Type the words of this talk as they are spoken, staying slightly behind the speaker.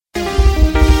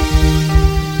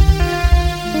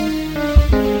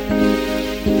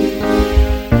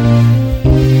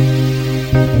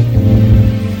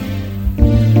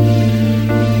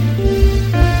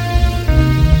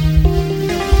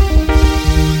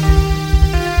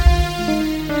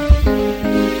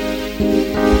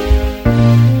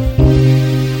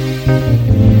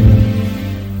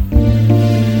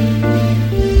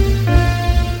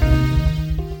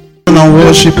and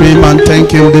worship him and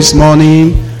thank him this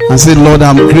morning and say, Lord,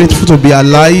 I'm grateful to be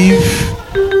alive.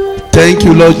 Thank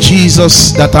you, Lord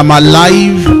Jesus, that I'm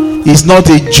alive. It's not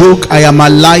a joke. I am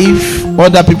alive.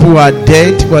 Other people are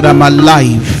dead, but I'm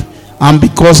alive. And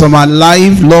because I'm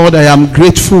alive, Lord, I am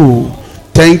grateful.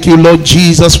 Thank you, Lord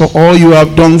Jesus, for all you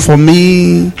have done for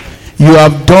me. You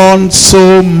have done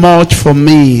so much for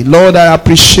me. Lord, I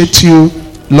appreciate you.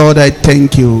 Lord, I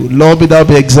thank you. Lord, be thou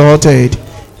be exalted.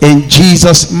 In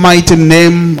Jesus' mighty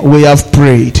name we have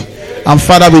prayed. And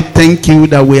Father, we thank you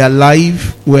that we are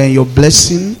alive. We're in your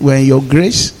blessing. We're in your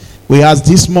grace. We ask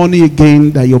this morning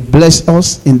again that you bless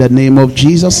us in the name of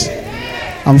Jesus.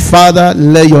 And Father,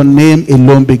 let your name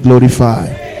alone be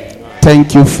glorified.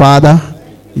 Thank you, Father.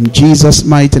 In Jesus'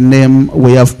 mighty name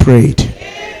we have prayed.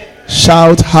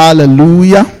 Shout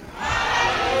hallelujah.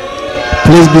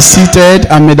 Please be seated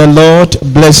and may the Lord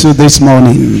bless you this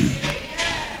morning.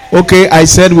 Okay, I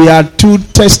said we had 2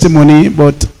 testimony,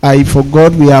 but I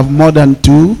forgot we have more than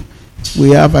 2. We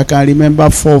have, I can remember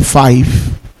 4 or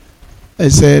 5. I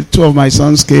said 2 of my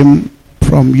sons came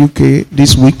from UK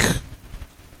this week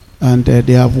and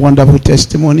they have wonderful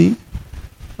testimony.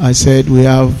 I said we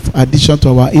have addition to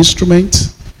our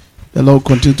instrument. The Lord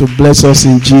continue to bless us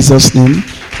in Jesus' name.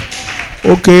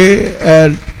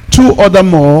 Okay, 2 other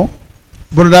more.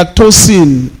 Brother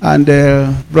Tosin and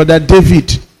Brother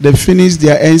David, they finished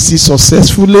their NC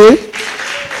successfully.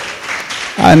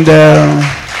 And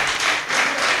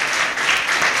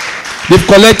they've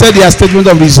collected their statement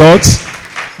of results.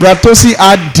 Brother Tosin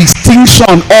had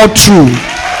distinction all through.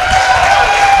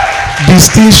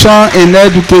 Distinction in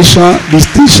education,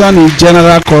 distinction in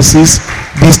general courses,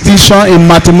 distinction in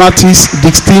mathematics,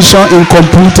 distinction in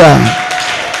computer.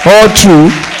 All through.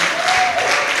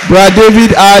 Brother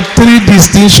David had 3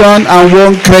 distinction and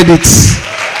 1 credit.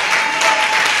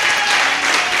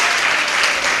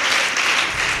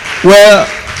 Well,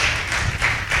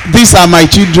 these are my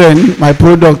children, my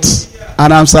products,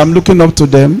 and as I'm looking up to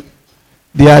them,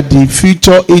 they are the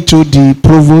future HOD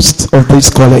provost of this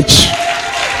college.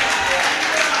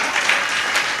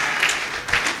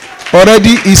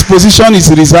 Already his position is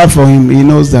reserved for him. He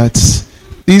knows that.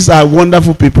 These are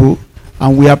wonderful people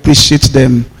and we appreciate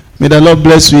them. May the Lord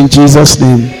bless you in Jesus'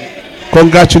 name.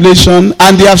 Congratulations.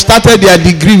 And they have started their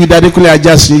degree with Adekunle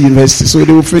Ajasi University. So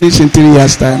they will finish in 3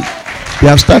 years' time. They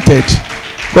have started.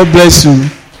 God bless you.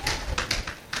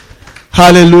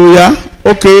 Hallelujah.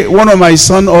 Okay, one of my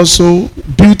sons also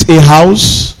built a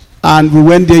house and we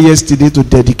went there yesterday to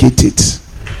dedicate it.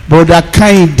 Brother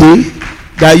Kainde,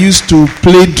 that used to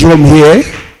play drum here,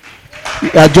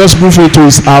 I just moved into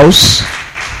his house.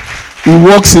 He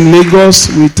works in Lagos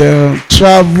with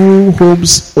Travel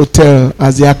Homes Hotel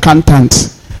as the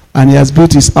accountant, and he has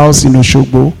built his house in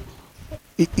Oshogbo.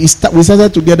 We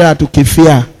started together at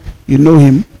Okefia. You know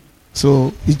him.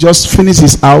 So he just finished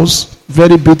his house,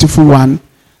 very beautiful one,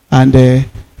 and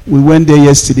we went there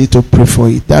yesterday to pray for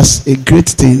it. That's a great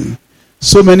thing.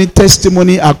 So many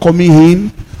testimony are coming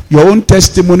in. Your own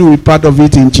testimony will be part of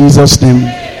it in Jesus' name.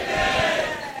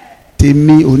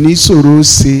 Tèmi oníṣòro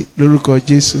ṣe lórúkọ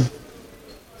Jésù.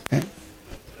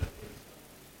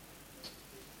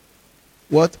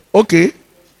 What? Okay.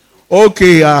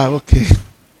 Okay, okay.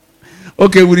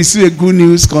 Okay, we received a good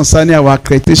news concerning our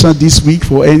accreditation this week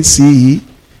for NCE.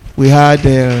 We had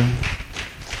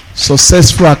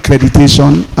successful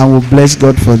accreditation and we bless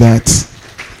God for that.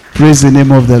 Praise the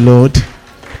name of the Lord.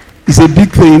 It's a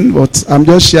big thing, but I'm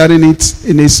just sharing it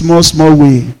in a small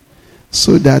way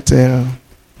so that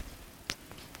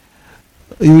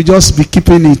you will just be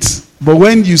keeping it. But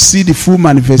when you see the full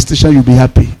manifestation, you'll be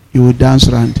happy. You will dance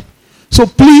around. So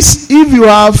please, if you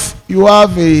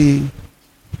have a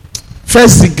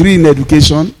first degree in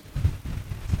education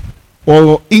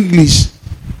or English,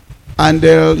 and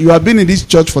you have been in this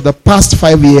church for the past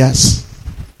 5 years,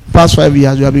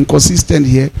 you have been consistent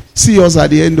here. See us at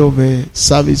the end of a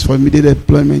service for immediate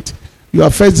employment. You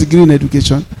have first degree in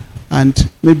education, and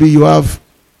maybe you have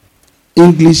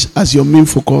English as your main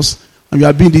focus, and you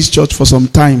have been in this church for some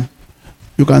time.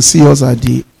 You can see us at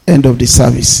the end of the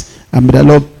service. And may the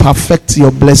Lord perfect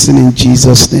your blessing in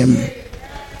Jesus' name.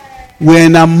 We're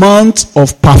in a month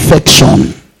of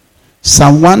perfection.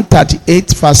 Psalm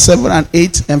 138 verse 7 and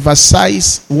 8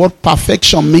 emphasize what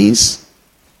perfection means.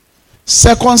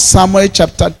 2 Samuel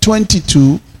chapter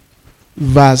 22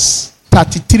 verse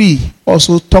 33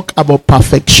 also talk about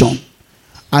perfection.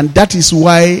 And that is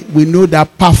why we know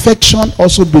that perfection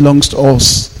also belongs to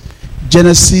us.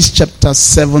 Genesis chapter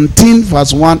 17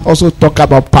 verse 1 also talk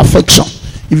about perfection.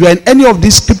 If you are in any of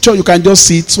this scripture, you can just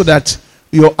see it so that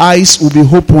your eyes will be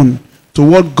open to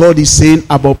what God is saying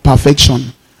about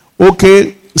perfection.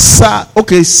 Okay,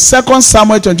 2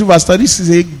 Samuel 22 verse 30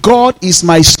 says, God is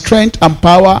my strength and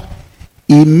power.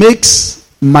 He makes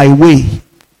my way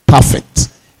perfect.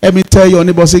 Let me tell your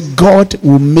neighbor, say, God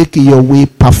will make your way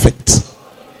perfect.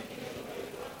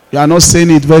 You are not saying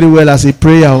it very well as a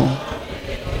prayer.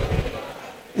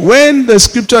 When the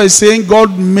scripture is saying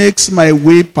God makes my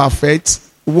way perfect,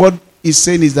 what it's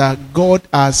saying is that God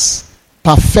has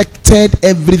perfected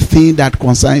everything that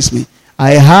concerns me.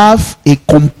 I have a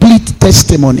complete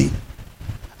testimony.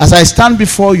 As I stand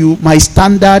before you, my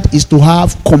standard is to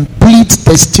have complete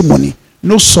testimony.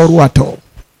 No sorrow at all.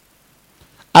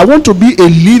 I want to be a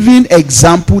living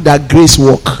example that grace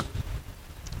work.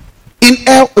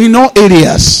 In all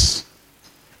areas.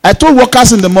 I told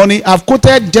workers in the morning, I've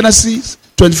quoted Genesis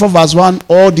 24 verse 1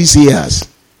 all these years,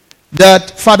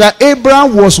 that Father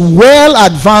Abraham was well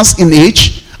advanced in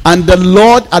age, and the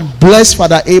Lord had blessed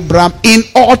Father Abraham in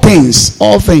all things.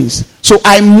 All things. So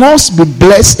I must be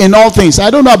blessed in all things.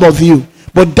 I don't know about you,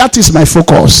 but that is my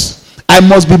focus. I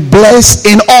must be blessed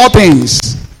in all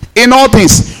things. In all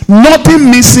things. Nothing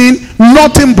missing,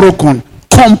 nothing broken.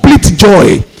 Complete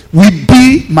joy will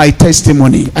be my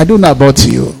testimony. I don't know about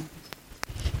you.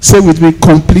 Say with me,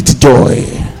 complete joy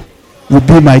will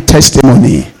be my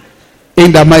testimony.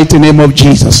 In the mighty name of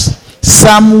Jesus.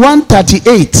 Psalm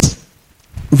 138,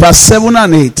 verse 7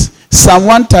 and 8. Psalm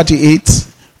 138,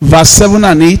 verse 7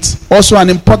 and 8. Also an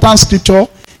important scripture.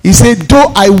 He said,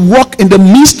 though I walk in the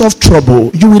midst of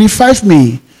trouble, you will revive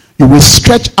me. You will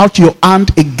stretch out your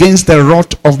hand against the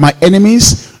wrath of my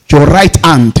enemies. Your right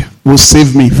hand will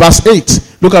save me. Verse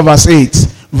 8. Look at verse 8.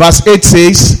 Verse 8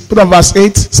 says, put on verse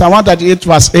 8. Psalm 138,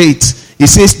 verse 8. It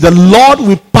says, the Lord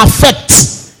will perfect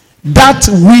that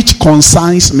which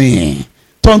concerns me.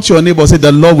 Turn to your neighbor and say,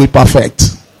 the Lord will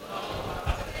perfect.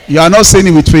 You are not saying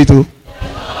it with faith, oh?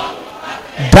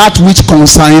 That which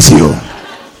concerns you.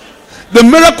 The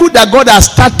miracle that God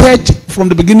has started from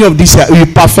the beginning of this year, He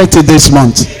will perfect it this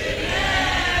month.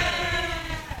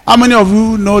 How many of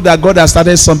you know that God has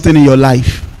started something in your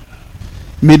life?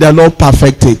 May the Lord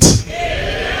perfect it.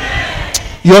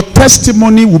 Your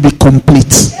testimony will be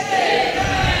complete.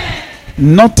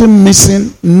 Nothing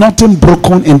missing, nothing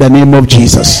broken in the name of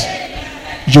Jesus.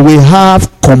 You will have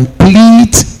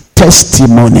complete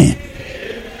testimony.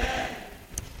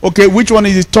 Okay, which one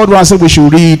is the third one? I said we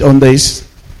should read on this.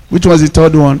 Which was the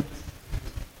third one?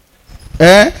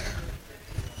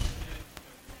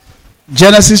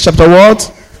 Genesis chapter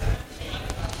what?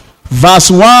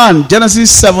 Verse 1.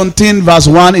 Genesis 17 verse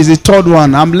 1 is the third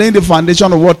one. I'm laying the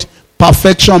foundation of what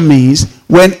perfection means.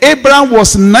 When Abraham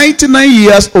was 99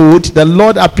 years old, the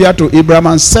Lord appeared to Abraham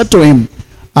and said to him,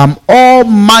 I'm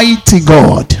Almighty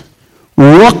God.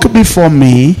 Walk before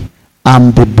me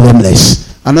and be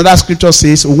blameless. Another scripture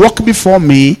says, walk before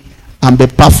me and be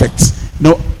perfect.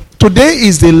 Now, today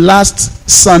is the last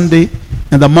Sunday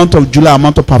in the month of July, a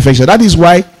month of perfection. That is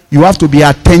why you have to be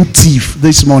attentive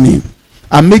this morning.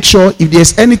 And make sure if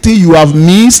there's anything you have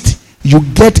missed, you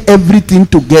get everything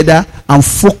together and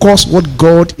focus what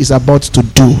God is about to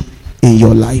do in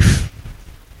your life.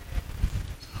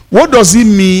 What does it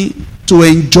mean to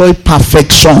enjoy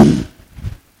perfection?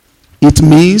 It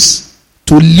means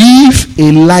to live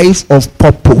a life of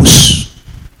purpose.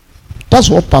 That's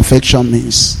what perfection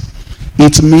means.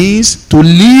 It means to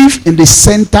live in the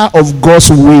center of God's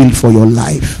will for your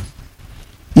life.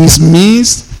 It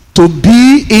means to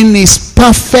be in His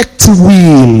perfect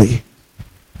will.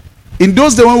 In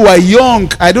those days when we were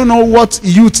young, I don't know what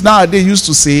youth nowadays used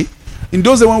to say. In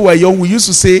those days when we were young, we used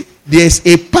to say, there's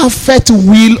a perfect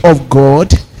will of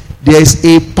God. There's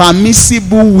a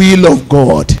permissible will of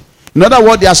God. In other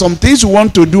words, there are some things you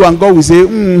want to do and God will say,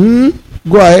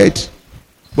 go ahead.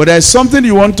 But there's something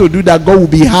you want to do that God will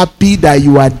be happy that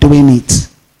you are doing it.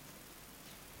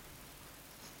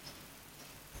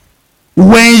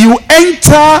 When you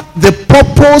enter the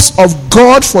purpose of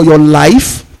God for your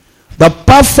life, the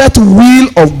perfect will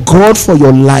of God for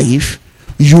your life,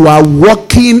 you are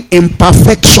walking in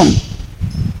perfection.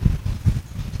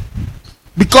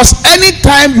 Because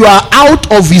anytime you are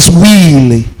out of His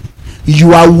will,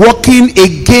 you are walking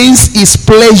against His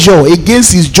pleasure,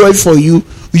 against His joy for you,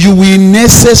 you will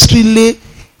necessarily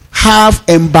have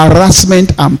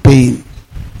embarrassment and pain.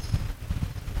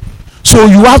 So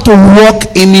you have to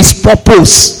walk in His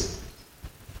purpose.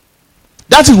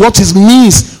 That is what it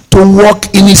means to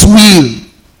walk in His will.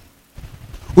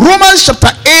 Romans chapter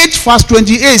 8 verse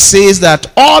 28 says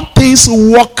that all things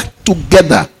work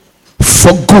together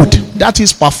for good. That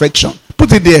is perfection.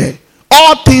 Put it there.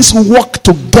 All things work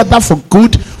together for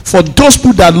good for those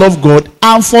people that love God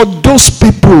and for those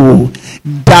people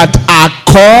that are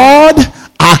called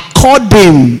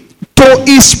according to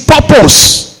his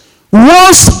purpose.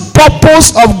 Once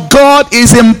purpose of God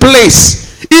is in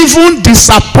place, even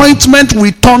disappointment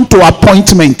will turn to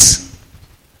appointment.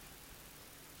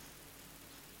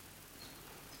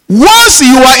 Once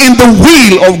you are in the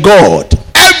will of God,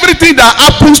 everything that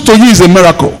happens to you is a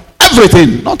miracle.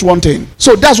 Everything, not one thing.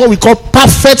 So that's what we call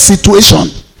perfect situation.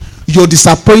 Your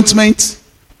disappointment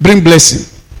bring blessing.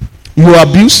 Your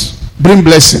abuse bring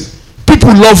blessing.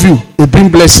 People love you, it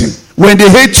bring blessing. When they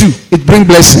hate you, it bring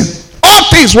blessing. All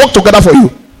things work together for you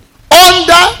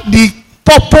under the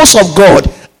purpose of God.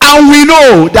 And we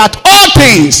know that all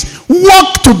things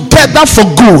work together for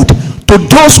good to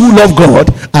those who love God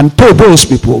and to those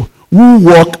people who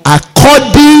walk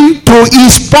according to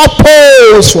his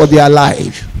purpose for their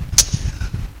life.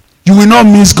 You will not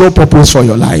miss God's purpose for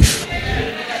your life.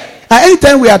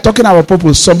 Anytime we are talking about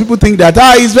purpose, some people think that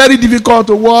it's very difficult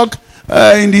to walk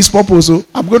in this purpose. So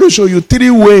I'm going to show you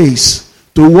 3 ways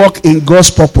to walk in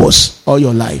God's purpose all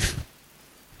your life.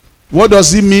 What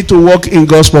does it mean to walk in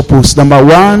God's purpose? Number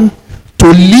 1, to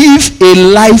live a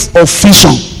life of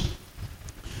vision.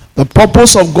 The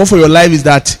purpose of God for your life is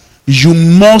that you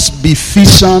must be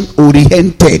vision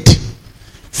oriented.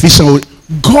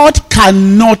 God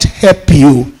cannot help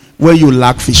you when you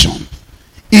lack vision.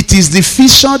 It is the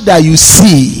vision that you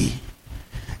see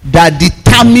that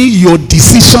determine your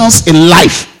decisions in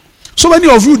life. So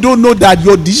many of you don't know that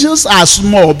your decisions are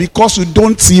small because you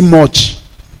don't see much.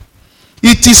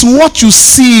 It is what you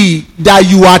see that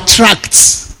you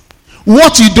attract.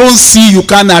 What you don't see, you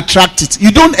can't attract it.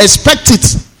 You don't expect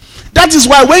it. That is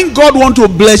why when God wants to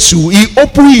bless you, he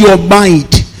opens your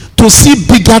mind to see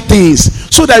bigger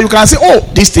things so that you can say, oh,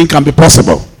 this thing can be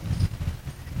possible.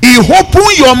 He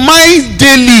opens your mind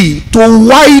daily to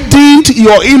widen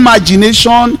your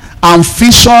imagination and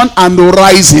vision and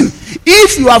horizon.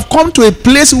 If you have come to a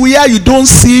place where you don't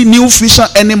see new vision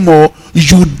anymore,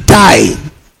 you die.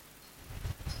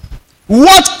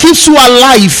 What keeps you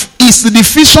alive is the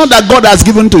vision that God has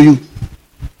given to you.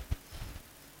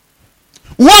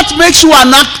 What makes you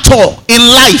an actor in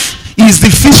life is the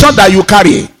vision that you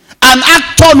carry. An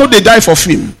actor, no, they die for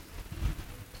film.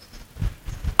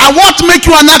 And what makes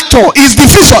you an actor is the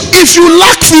vision. If you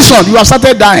lack vision, you have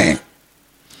started dying.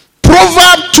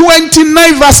 Proverbs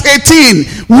 29 verse 18.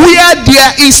 Where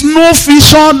there is no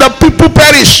vision, the people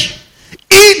perish.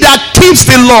 He that keeps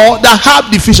the law, that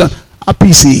have the vision. Happy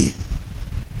is he.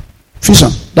 Vision.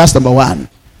 That's number 1.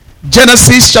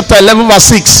 Genesis chapter 11 verse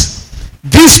 6.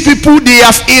 These people, they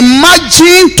have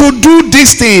imagined to do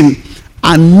this thing,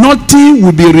 and nothing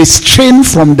will be restrained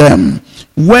from them.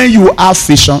 When you have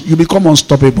vision, you become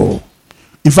unstoppable.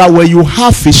 In fact, when you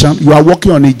have vision, you are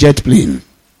walking on a jet plane.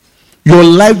 Your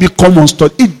life becomes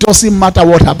unstoppable. It doesn't matter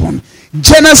what happened.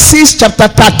 Genesis chapter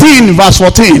 13 verse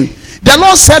 14. The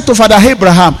Lord said to Father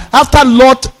Abraham, after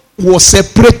Lot was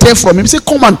separated from him, he said,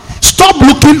 come on, stop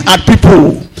looking at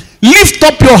people. Lift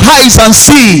up your eyes and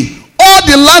see. All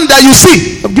the land that you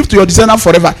see, give to your descendants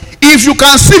forever. If you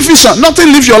can see vision,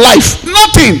 nothing leaves your life.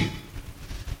 Nothing.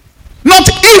 Not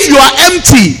if you are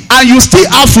empty and you still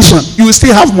have vision, you will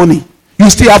still have money. You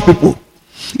still have people.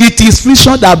 It is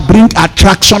vision that brings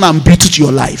attraction and beauty to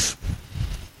your life.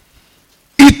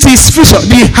 It is vision.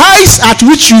 The eyes at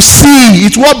which you see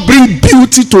is what brings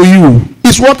beauty to you.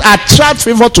 It's what attracts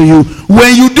favor to you.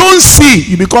 When you don't see,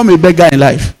 you become a beggar in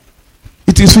life.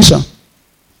 It is vision.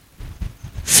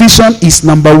 Vision is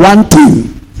number 1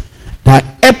 thing that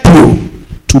helps you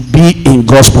to be in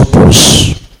God's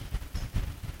purpose.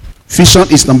 Vision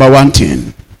is number 1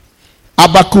 thing.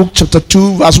 Habakkuk chapter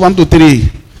 2 verse 1 to 3.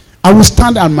 I will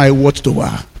stand at my watchtower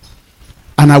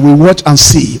and I will watch and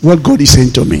see what God is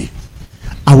saying to me.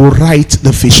 I will write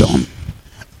the vision.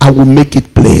 I will make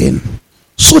it plain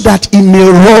so that he may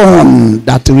run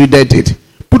that readeth it.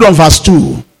 Put on verse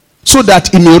 2. So that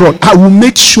he may run. I will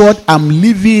make sure I'm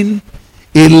living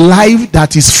a life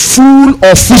that is full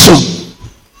of vision.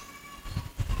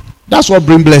 That's what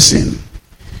brings blessing.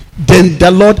 Then the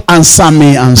Lord answered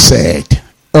me and said,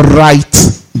 write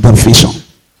the vision.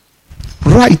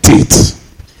 Write it.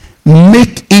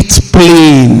 Make it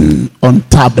plain on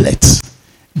tablets,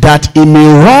 that he may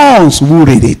run who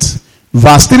read it.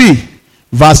 Verse 3.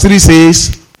 Verse 3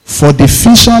 says, for the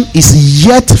vision is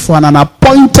yet for an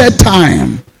appointed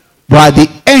time, but at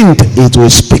the end it will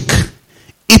speak.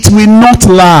 It will not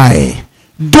lie.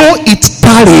 Though it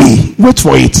tarry, wait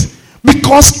for it,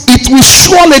 because it will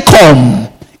surely come.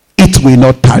 It will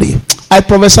not tarry. I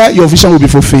prophesy your vision will be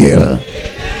fulfilled.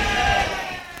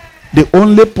 The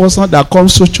only person that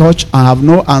comes to church and have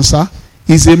no answer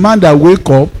is a man that wake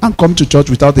up and come to church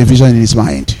without a vision in his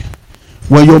mind.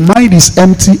 When your mind is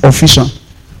empty of vision,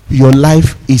 your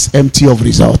life is empty of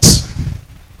results.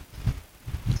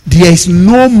 There is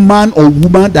no man or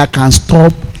woman that can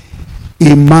stop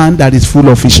a man that is full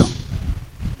of vision.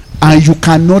 And you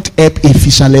cannot help a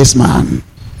visionless man.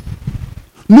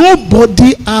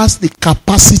 Nobody has the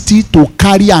capacity to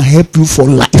carry and help you for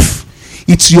life.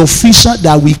 It's your vision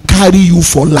that will carry you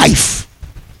for life.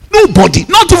 Nobody,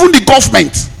 not even the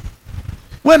government.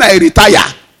 When I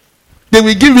retire, they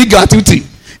will give me gratuity.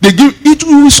 It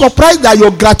will be surprised that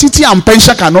your gratuity and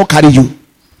pension cannot carry you.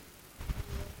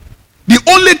 The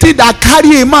only thing that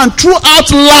carry a man throughout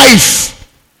life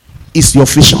is your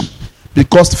vision.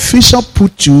 Because vision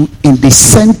puts you in the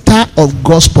center of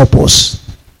God's purpose.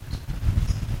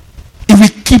 If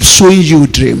we keep showing you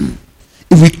dream,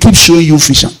 if we keep showing you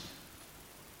vision.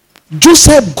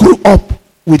 Joseph grew up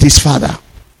with his father,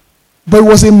 but he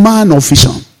was a man of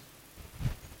vision.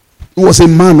 He was a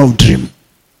man of dream.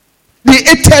 They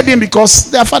hated him because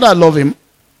their father loved him,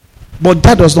 but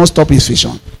that does not stop his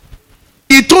vision.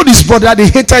 He told his brother they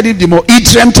hated him the more. He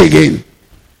dreamt again,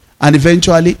 and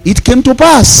eventually it came to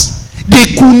pass.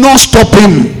 They could not stop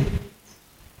him.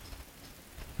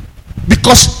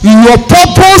 Because your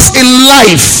purpose in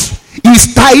life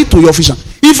is tied to your vision.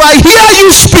 If I hear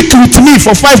you speak with me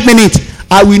for 5 minutes,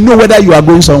 I will know whether you are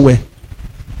going somewhere.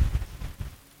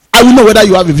 I will know whether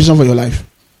you have a vision for your life.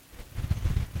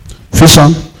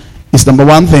 Vision is number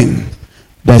one thing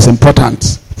that is important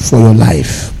for your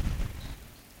life.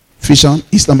 Vision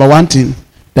is number one thing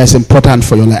that is important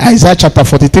for your life. Isaiah chapter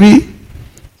 43,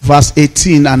 verse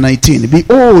 18 and 19.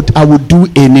 Behold, I will do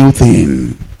a new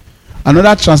thing.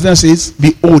 Another translation says,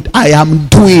 behold, I am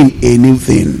doing a new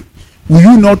thing. Will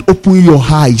you not open your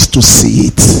eyes to see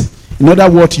it? In other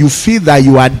words, you feel that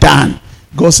you are done.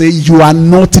 God says, you are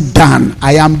not done.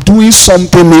 I am doing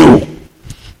something new.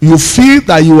 You feel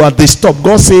that you are disturbed.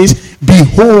 God says,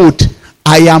 behold,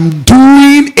 I am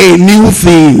doing a new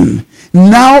thing.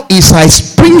 Now is I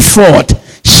spring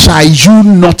forth. Shall you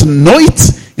not know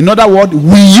it? In other words,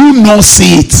 will you not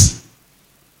see it?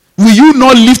 Will you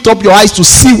not lift up your eyes to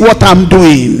see what I'm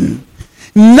doing?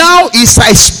 Now is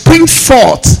I spring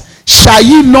forth. Shall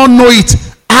you not know it?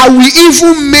 I will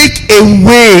even make a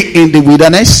way in the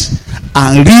wilderness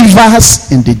and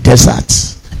rivers in the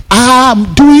desert.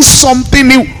 I'm doing something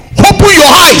new. Open your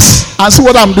eyes and see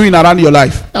what I'm doing around your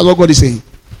life. That's what God is saying.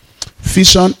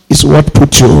 Vision is what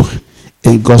puts you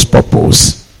in God's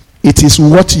purpose. It is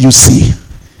what you see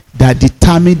that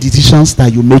determines decisions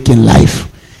that you make in life.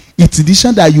 It's the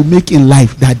decision that you make in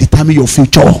life that determines your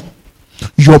future.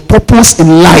 Your purpose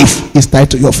in life is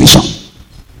tied to your vision.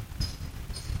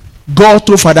 God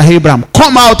told Father Abraham,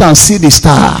 come out and see the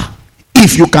star.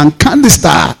 If you can count the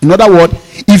star, in other words,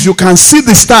 if you can see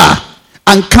the star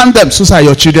and count them, so shall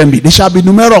your children be. They shall be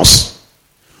numerous.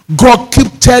 God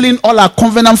keep telling all our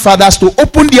covenant fathers to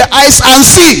open their eyes and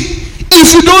see.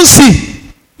 If you don't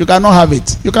see, you cannot have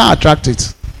it. You can't attract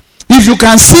it. If you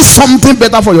can see something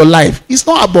better for your life, it's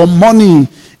not about money.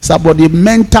 It's about the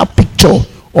mental picture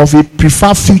of a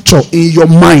preferred future in your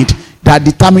mind that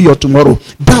determines your tomorrow.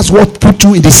 That's what puts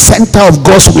you in the center of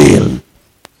God's will.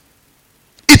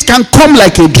 It can come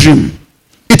like a dream.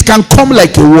 It can come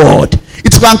like a word.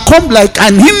 It can come like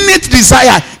an innate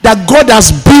desire that God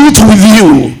has built with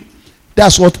you.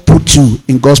 That's what puts you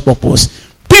in God's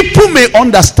purpose. People may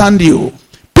understand you.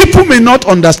 People may not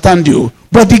understand you.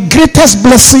 But the greatest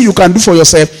blessing you can do for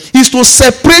yourself is to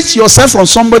separate yourself from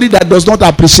somebody that does not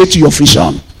appreciate your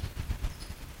vision.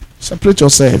 Separate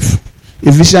yourself.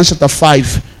 Ephesians chapter 5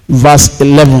 verse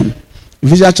 11.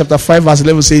 Ephesians chapter 5 verse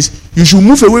 11 says, you should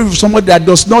move away from somebody that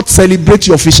does not celebrate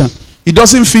your vision. It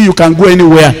doesn't feel you can go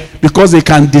anywhere because they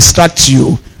can distract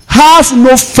you. Have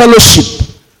no fellowship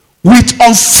with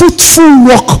unfruitful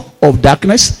work of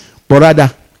darkness, but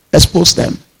rather expose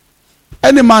them.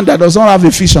 Any man that does not have a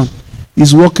vision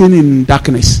is walking in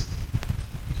darkness.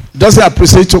 Doesn't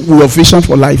appreciate your vision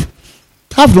for life.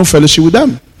 Have no fellowship with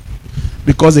them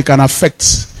because they can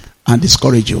affect and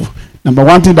discourage you. Number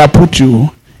one thing that put you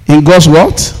in God's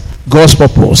what? God's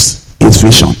purpose is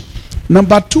vision.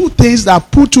 Number two things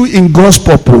that put you in God's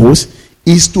purpose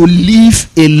is to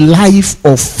live a life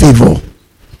of favor.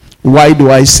 Why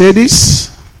do I say this?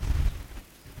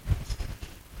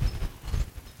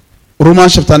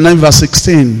 Romans chapter 9 verse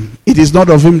 16. It is not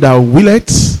of him that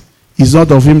willeth, it is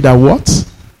not of him that what?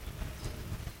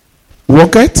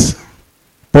 Worketh,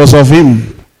 but of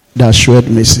him that showeth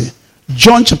mercy.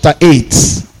 John chapter 8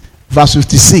 verse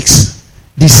 56.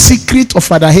 The secret of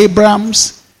Father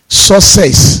Abraham's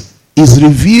success is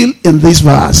revealed in this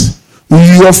verse.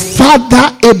 Your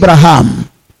father Abraham.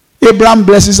 Abraham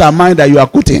blesses our mind that you are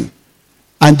quoting.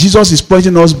 And Jesus is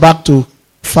pointing us back to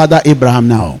Father Abraham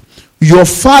now. Your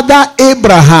father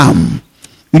Abraham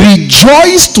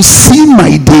rejoiced to see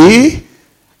my day,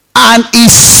 and he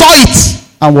saw it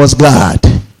and was glad.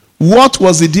 What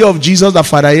was the day of Jesus that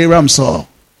Father Abraham saw?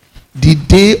 The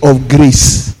day of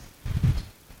grace.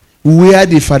 Where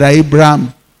did Father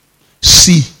Abraham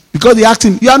see? Because they asked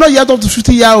him, you are not yet up to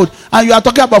 50-year-old, and you are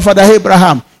talking about Father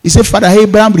Abraham. He said, Father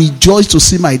Abraham rejoiced to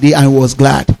see my day and was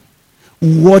glad.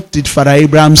 What did Father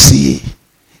Abraham see?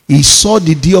 He saw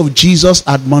the day of Jesus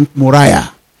at Mount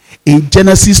Moriah in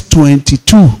Genesis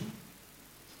 22,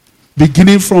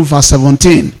 beginning from verse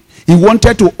 17. He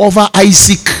wanted to offer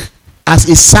Isaac as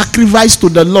a sacrifice to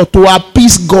the Lord to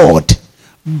appease God.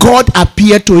 God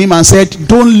appeared to him and said,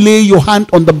 don't lay your hand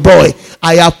on the boy.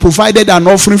 I have provided an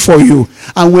offering for you.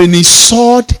 And when he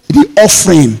saw the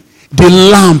offering, the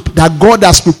lamb that God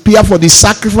has prepared for the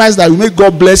sacrifice that will make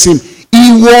God bless him,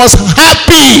 he was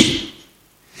happy.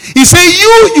 He said,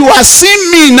 you are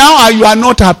seeing me now and you are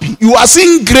not happy. You are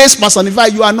seeing grace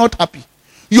personified, you are not happy.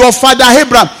 Your father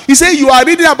Abraham. He said, you are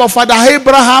reading about Father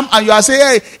Abraham and you are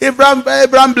saying, hey,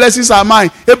 Abraham blessings are mine.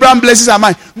 Abraham blessings are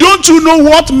mine. Don't you know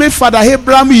what made Father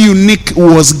Abraham unique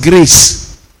was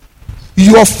grace?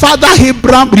 Your father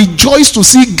Abraham rejoiced to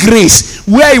see grace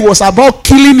where he was about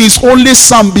killing his only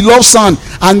son, beloved son,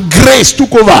 and grace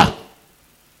took over.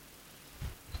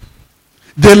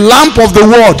 The lamp of the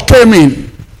world came in.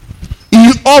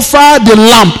 He offered the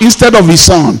lamp instead of his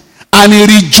son. And he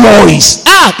rejoiced.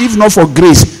 If not for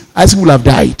grace, Isaac would have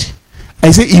died.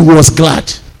 I say he was glad.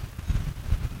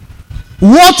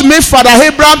 What made Father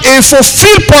Abraham a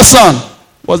fulfilled person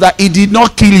was that he did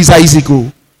not kill his Isaac.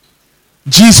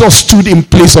 Jesus stood in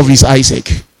place of his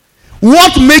Isaac.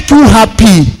 What make you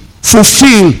happy,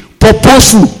 fulfilled,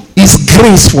 purposeful is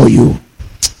grace for you.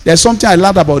 There's something I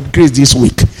learned about grace this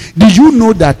week. Did you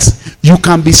know that you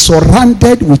can be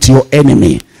surrounded with your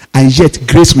enemy and yet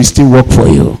grace will still work for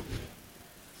you?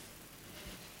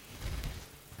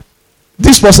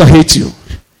 This person hates you.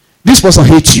 This person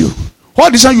hates you.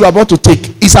 What decision you are about to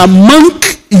take is among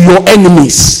your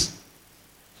enemies.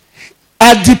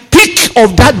 At the peak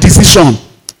of that decision,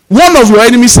 one of your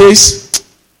enemies says,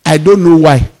 I don't know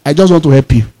why. I just want to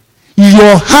help you.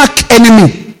 Your hack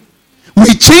enemy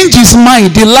will change his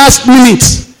mind the last minute.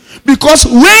 Because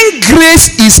when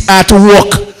grace is at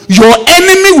work, your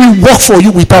enemy will work for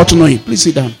you without knowing. Please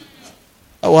sit down.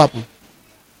 What will happen?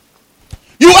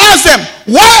 You ask them,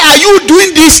 why are you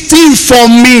doing this thing for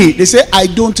me? They say, I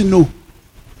don't know.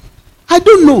 I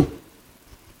don't know.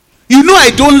 You know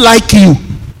I don't like you.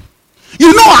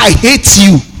 You know I hate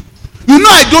you. You know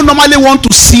I don't normally want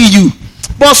to see you.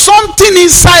 But something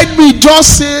inside me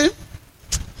just say,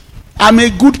 I'm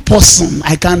a good person.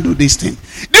 I can't do this thing.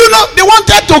 Do you know, they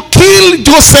wanted to kill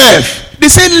Joseph. They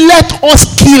said, let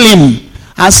us kill him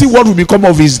and see what will become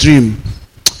of his dream.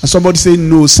 And somebody said,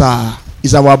 no, sir.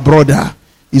 He's our brother.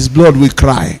 His blood will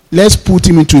cry. Let's put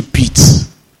him into a pit.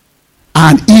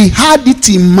 And he had it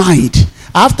in mind.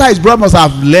 After his brother must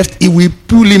have left, he will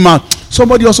pull him out.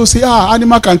 Somebody also say,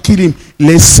 animal can kill him.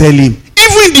 Let's sell him.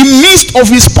 Even in the midst of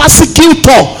his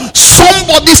persecutor,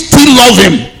 somebody still love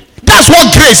him. That's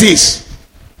what grace is.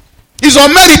 It's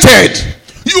unmerited.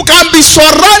 You can be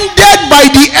surrounded by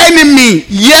the enemy,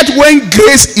 yet when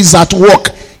grace is at work,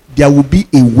 there will be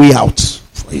a way out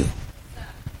for you.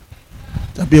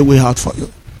 There will be a way out for you.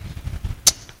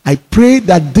 I pray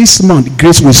that this month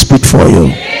grace will speak for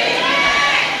you.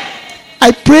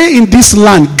 I pray in this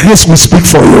land grace will speak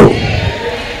for you.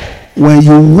 When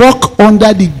you walk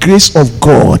under the grace of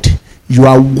God, you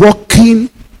are walking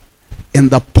in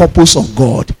the purpose of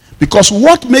God. Because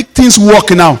what makes things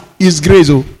work now is grace.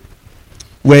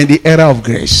 We're in the era of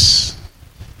grace.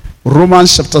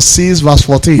 Romans chapter 6 verse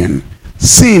 14.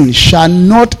 Sin shall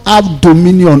not have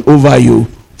dominion over you,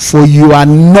 for you are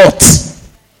not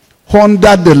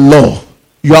under the law.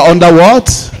 You are under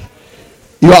what?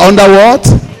 You are under what?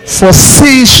 For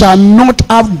sin shall not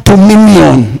have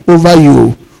dominion over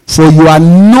you, for you are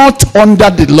not under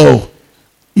the law.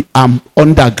 I am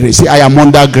under grace. Say, I am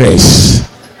under grace.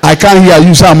 I can't hear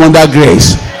you say I'm under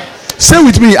grace. Say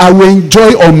with me, I will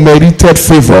enjoy unmerited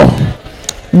favor.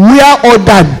 Where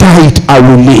others died, I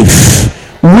will live.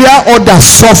 Where others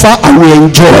suffer, I will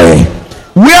enjoy.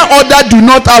 Where others do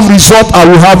not have result, I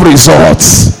will have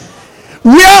results.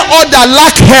 Where others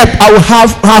lack help, I will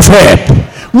have help.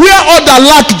 Where others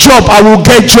lack job, I will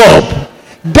get job.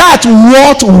 That's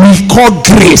what we call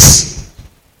grace.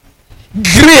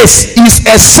 Grace is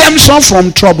exemption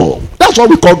from trouble. That's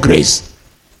what we call grace.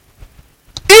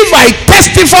 If I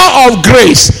testify of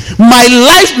grace, my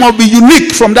life must be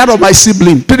unique from that of my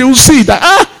sibling. They will see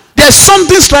that there's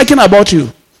something striking about you.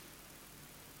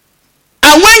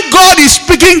 And when God is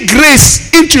speaking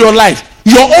grace into your life,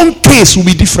 your own pace will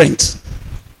be different.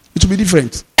 It will be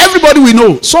different. Everybody will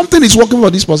know something is working for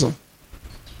this person.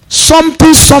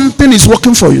 Something is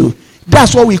working for you.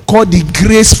 That's what we call the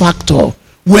grace factor.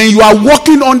 When you are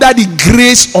walking under the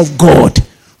grace of God,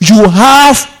 you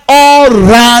have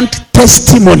all-round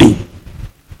testimony.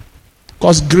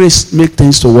 Because grace makes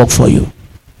things to work for you.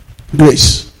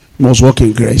 Grace must work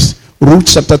in grace. Ruth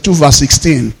chapter 2 verse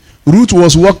 16. Ruth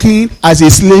was working as a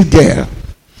slave girl,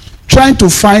 trying to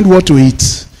find what to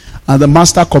eat. And the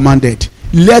master commanded,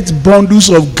 let bundles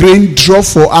of grain drop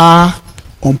for her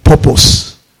on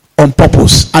purpose. On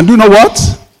purpose. And do you know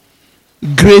what?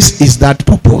 Grace is that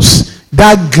purpose.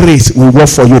 That grace will work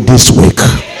for you this week.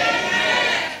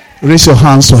 Raise your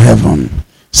hands to heaven.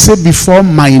 Say, before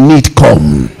my need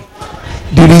come,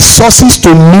 the resources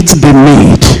to meet the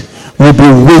need will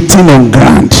be waiting on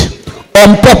ground.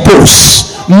 On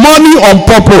purpose. Money on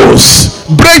purpose.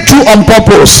 Breakthrough on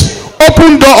purpose.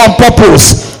 Open door on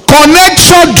purpose.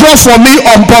 Connection draw for me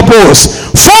on purpose.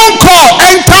 Phone call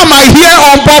enter my ear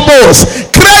on purpose.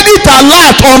 Credit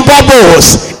alert on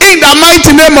purpose. In the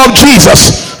mighty name of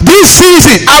Jesus. This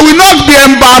season I will not be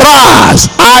embarrassed.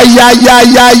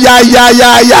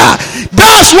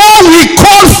 That's what we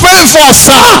call favor,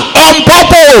 sir. On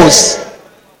purpose.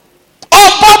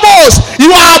 On purpose.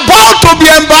 You are about to be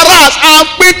embarrassed and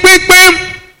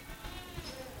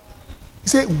You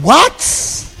say, what?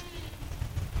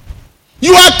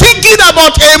 You are thinking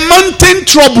about a mountain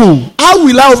trouble. How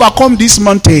will I overcome this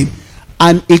mountain?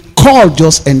 And a call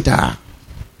just enter.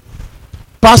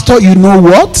 Pastor, you know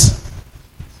what?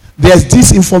 There's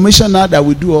this information now that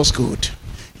will do us good.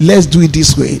 Let's do it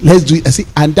this way. Let's do it. I see,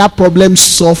 and that problem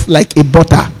solved like a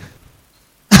butter.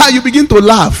 You begin to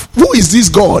laugh. Who is this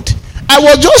God? I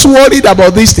was just worried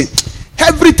about this thing.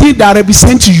 Everything that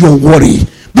represents your worry,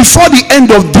 before the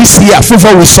end of this year,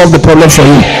 favor will solve the problem for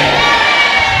you.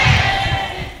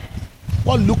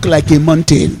 What look like a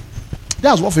mountain?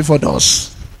 That's what favor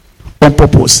does. On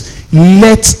purpose.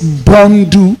 Let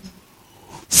bundle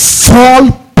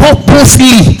fall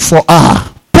purposely for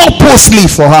her. Purposely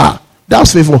for her.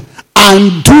 That's favor.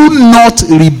 And do not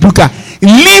rebuke her.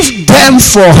 Leave them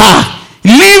for her.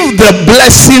 Leave the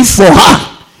blessing for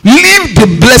her. Leave the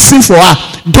blessing for her.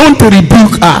 Don't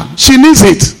rebuke her. She needs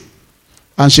it.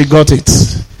 And she got it.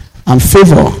 And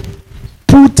favor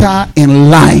put her in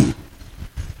line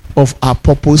of her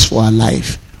purpose for her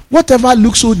life. Whatever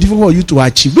looks so difficult for you to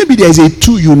achieve. Maybe there is a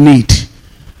tool you need.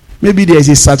 Maybe there is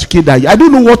a certificate that I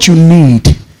don't know what you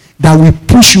need that will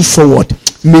push you forward.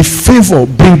 May favor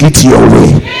bring it your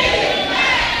way.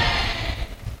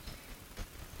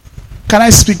 Can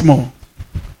I speak more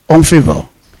on favor?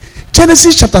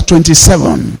 Genesis chapter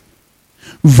 27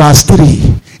 verse 3.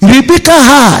 Rebekah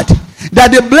heard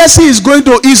that the blessing is going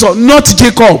to Esau, not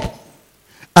Jacob.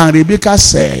 And Rebekah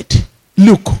said,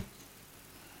 look,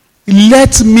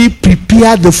 let me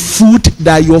prepare the food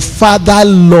that your father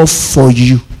loved for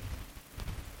you.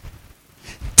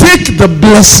 Take the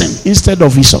blessing instead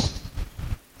of Esau.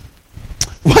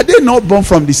 Were they not born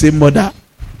from the same mother?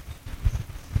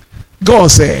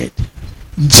 God said,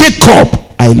 Jacob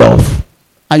I love.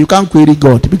 And you can't query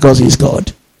God because he's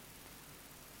God.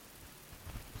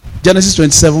 Genesis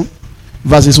 27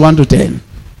 verses 1 to 10.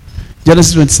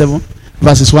 Genesis 27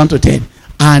 verses 1 to 10.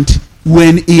 And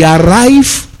when he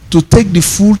arrived to take the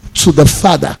food to the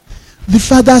father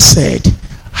said,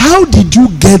 how did you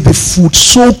get the food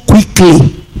so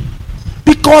quickly?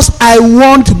 Because I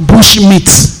want bush meat.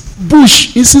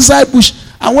 Bush is inside bush.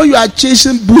 And when you are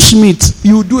chasing bush meat,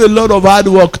 you do a lot of hard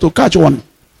work to catch one.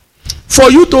 For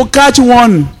you to catch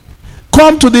one,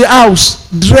 come to the house,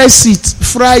 dress it,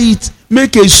 fry it,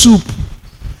 make a soup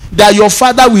that your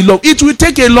father will love. It will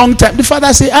take a long time. The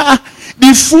father say,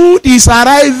 the food is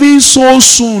arriving so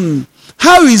soon.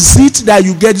 How is it that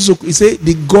you get it so quick? He say,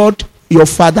 the God, your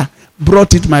father,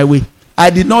 brought it my way. I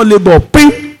did not labor.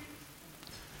 Ping.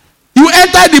 You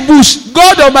enter the bush.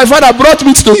 God of my father brought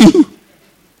meat to you.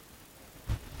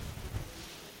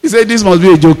 He said, this must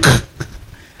be a joke.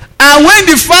 And when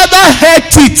the father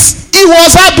heard it, he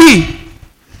was happy.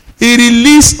 He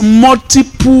released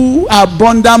multiple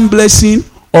abundant blessing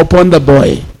upon the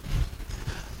boy.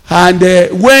 And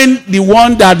when the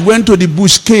one that went to the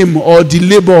bush came, or the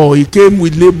labor, he came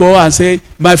with labor and said,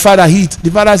 my father eat. The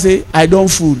father said, I don't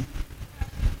fool.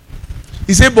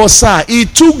 He said, but sir, he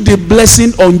took the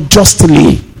blessing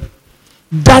unjustly.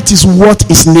 That is what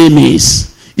his name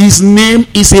is. His name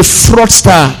is a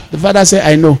fraudster. The father said,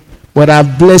 I know, but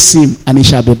I've blessed him and he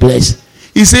shall be blessed.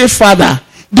 He said, Father,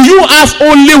 do you have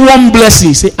only one blessing?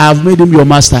 He said, I've made him your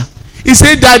master. He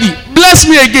said, Daddy, bless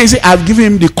me again. He said, I've given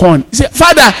him the corn. He said,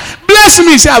 Father, bless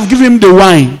me. He said, I've given him the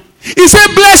wine. He said,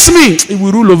 bless me. He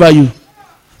will rule over you.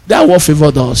 That's what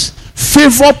favor does.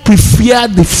 Favor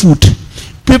prepared the food.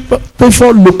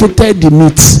 Favor located the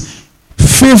meat.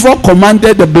 Favor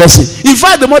commanded the blessing. In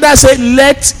fact, the mother said,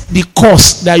 let the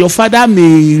curse that your father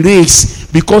may raise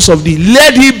because of thee,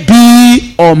 let it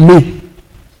be on me.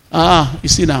 You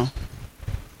see now.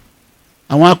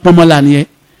 I want Pomolan here.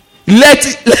 Let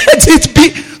it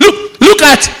be. Look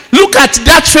at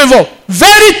that favor.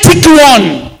 Very thick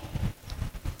one.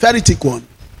 Very thick one.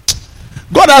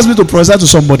 God asked me to prophesy to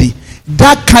somebody.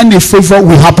 That kind of favor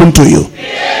will happen to you.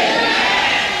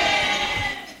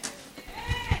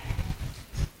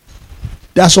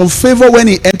 There's some favor when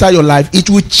it enter your life. It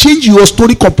will change your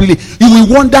story completely. You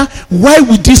will wonder, why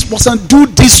would this person do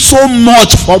this so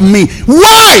much for me?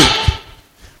 Why?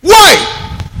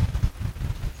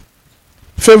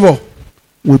 Favor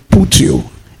will put you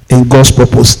in God's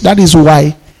purpose. That is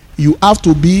why you have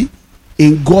to be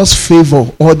in God's favor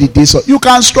all the days. You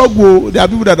can struggle. There are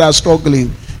people that are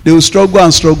struggling. They will struggle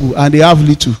and they have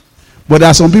little. But there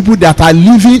are some people that are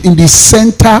living in the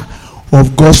center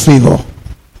of God's favor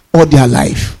all their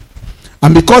life.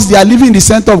 And because they are living in the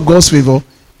center of God's favor,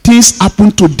 things happen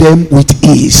to them with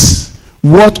ease.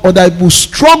 What other people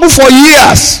struggle for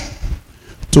years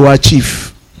to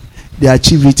achieve, they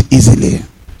achieve it easily.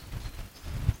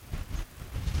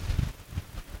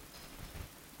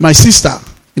 My sister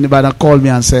in Ibadan called me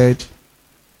and said,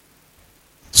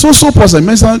 so person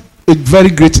mentioned a very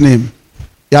great name.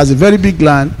 He has a very big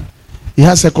land. He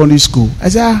has secondary school. I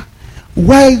said,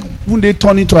 why wouldn't they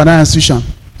turn into an institution?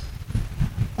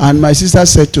 And my sister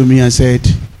said to me and said,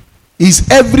 is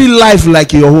every life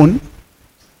like your own?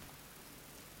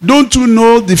 Don't you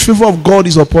know the favor of God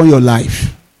is upon your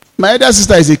life? My other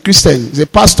sister is a Christian, is a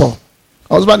pastor. Her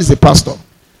husband is a pastor.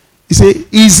 He said,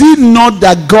 is it not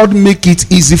that God make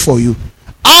it easy for you?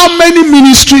 How many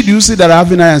ministry do you see that are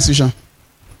having an institution?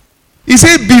 He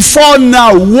said, before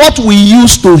now, what we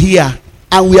used to hear,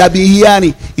 and we have been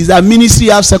hearing, is that ministry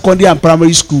have secondary and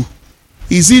primary school.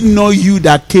 Is it not you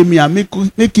that came here and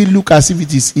make it look as if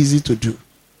it is easy to do?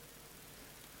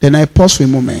 Then I paused for a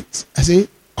moment. I say,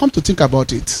 come to think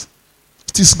about it.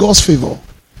 It is God's favor.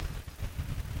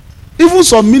 Even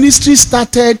some ministries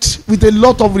started with a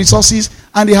lot of resources,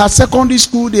 and they have secondary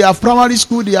school, they have primary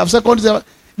school, they have secondary.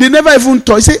 They never even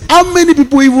thought. He said, how many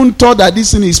people even thought that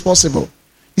this thing is possible?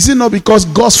 Is it not because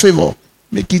God's favor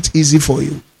make it easy for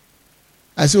you?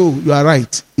 I say, oh, you are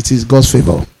right. It is God's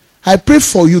favor. I pray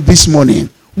for you this morning.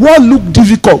 What look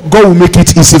difficult, God will make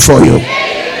it easy for you.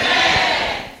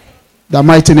 Amen. The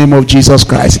mighty name of Jesus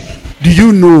Christ. Do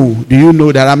you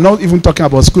know that I'm not even talking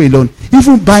about school alone?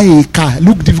 Even buying a car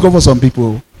look difficult for some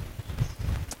people.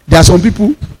 There are some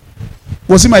people.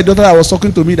 Was it my daughter that was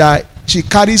talking to me that she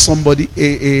carries somebody,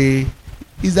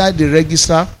 is that the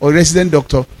registrar or resident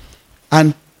doctor,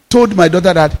 and told my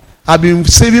daughter that I've been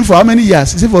saving for how many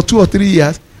years? She said for 2 or 3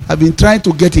 years. I've been trying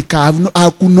to get a car. I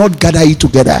could not gather it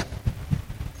together.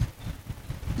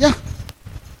 Yeah.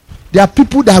 There are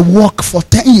people that work for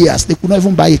 10 years. They could not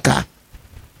even buy a car.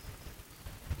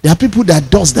 There are people that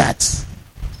does that.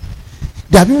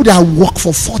 There are people that work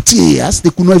for 40 years. They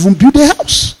could not even build a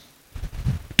house.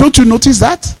 Don't you notice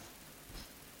that?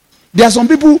 There are some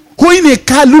people who in a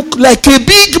car look like a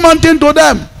big mountain to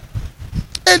them.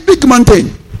 A big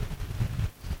mountain.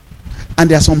 And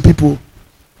there are some people,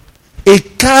 a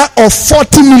car of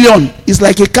 40 million is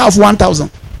like a car of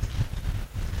 1,000.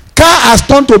 Car has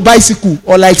turned to bicycle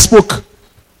or like spoke.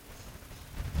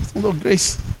 Oh,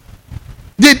 grace.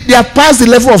 They have passed the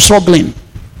level of struggling.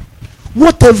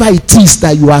 Whatever it is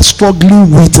that you are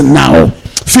struggling with now,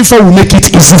 FIFA will make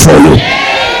it easy for you.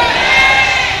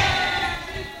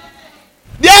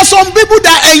 There are some people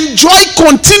that enjoy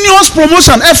continuous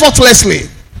promotion effortlessly.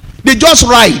 They just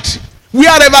ride.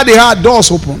 Wherever they are,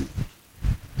 doors open.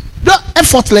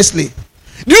 Effortlessly.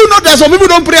 Do you know that some people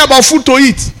don't pray about food to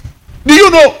eat? Do you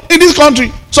know in this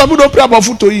country, some people don't pray about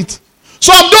food to eat?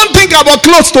 Some don't think about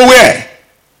clothes to wear.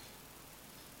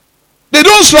 They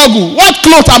don't struggle. What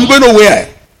clothes I'm going to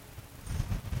wear?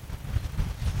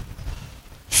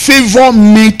 Favor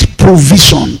made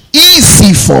provision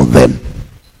easy for them.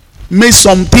 Made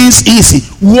some things easy.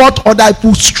 What other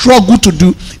people struggle to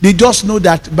do, they just know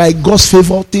that by God's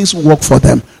favor, things will work for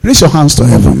them. Raise your hands to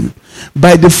heaven.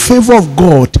 By the favor of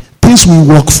God, things will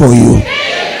work for you.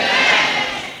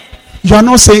 You are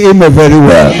not saying amen very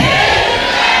well.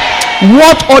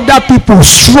 What other people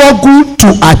struggle to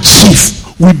achieve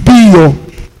will be your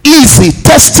easy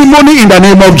testimony in the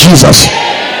name of Jesus.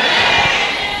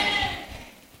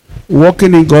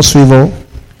 Walking in God's favor,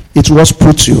 it was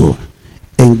put you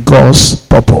in God's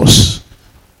purpose.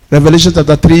 Revelation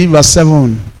chapter 3 verse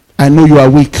 7. I know you are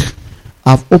weak.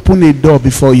 I've opened a door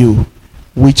before you.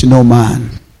 which no man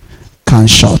can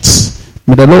shut.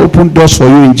 May the Lord open doors for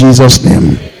you in Jesus'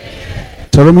 name.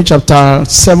 Deuteronomy chapter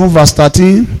 7 verse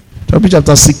 13. Deuteronomy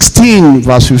chapter 16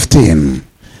 verse 15.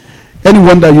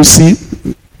 Anyone that you see?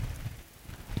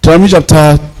 Deuteronomy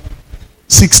chapter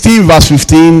 16 verse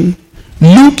 15.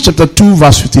 Luke chapter 2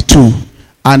 verse 52.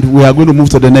 And we are going to move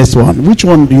to the next one. Which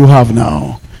one do you have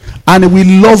now? And we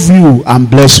love you and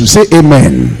bless you. Say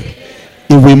amen.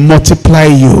 It will multiply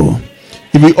you.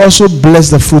 It will also bless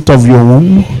the fruit of your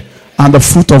womb and the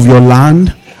fruit of your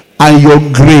land and your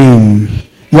grain.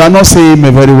 You are not saying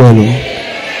amen very well.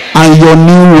 And your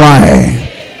new wine.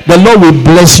 The Lord will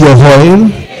bless your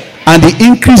oil and the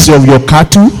increase of your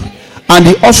cattle and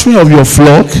the offering of your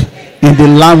flock in the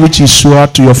land which he swore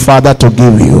to your father to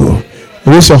give you.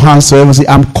 Raise your hands to heaven. Say,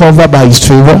 I'm covered by his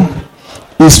favor.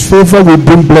 His favor will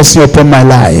bring blessing upon my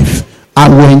life. I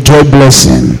will enjoy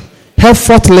blessing.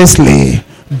 Effortlessly,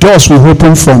 doors will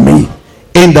open for me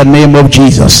in the name of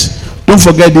Jesus. Don't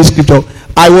forget this scripture.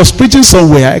 I was preaching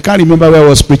somewhere. I can't remember where I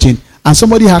was preaching. And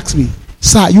somebody asked me,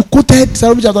 sir, you quoted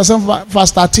Deuteronomy chapter 7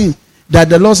 verse 13 that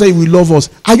the Lord said he will love us.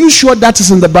 Are you sure that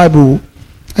is in the Bible?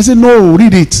 I said, no,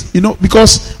 read it.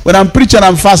 Because when I'm preaching,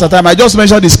 I'm fast at time. I just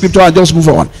mention the scripture and just move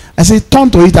on. I say, turn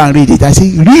to it and read it. I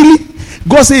say, really?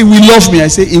 God said he will love me. I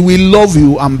say, he will love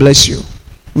you and bless you.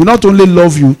 He will not only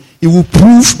love you, he will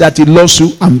prove that he loves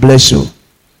you and bless you.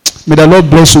 May the Lord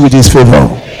bless you with his favor.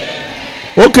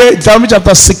 Okay, Deuteronomy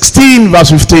chapter 16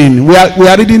 verse 15. We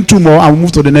are reading two more and we'll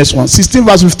move to the next one. 16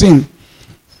 verse 15.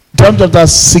 Deuteronomy chapter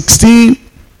 16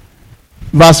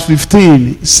 verse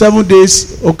 15. 7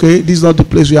 days. Okay, this is not the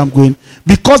place where I'm going.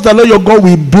 Because the Lord your God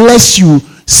will bless you.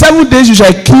 7 days you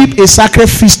shall keep a sacred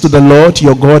feast to the Lord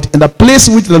your God in the place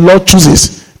which the Lord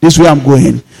chooses. This is where I'm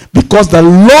going. Because the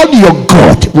Lord your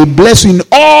God will bless you in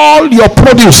all your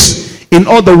produce, in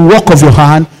all the work of your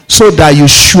hand, so that you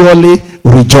surely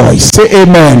rejoice. Say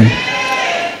amen.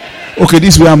 Okay,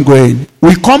 this is where I'm going.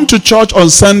 We come to church on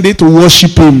Sunday to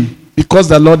worship him because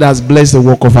the Lord has blessed the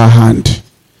work of our hand.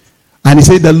 And he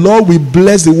said the Lord will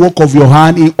bless the work of your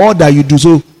hand in all that you do.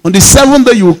 So on the 7th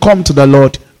day you will come to the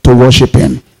Lord to worship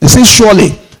him. He says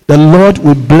surely the Lord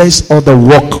will bless all the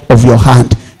work of your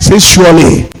hand. He says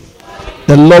surely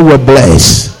the Lord will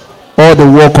bless all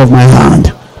the work of my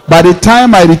hand. By the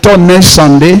time I return next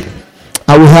Sunday,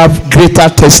 I will have greater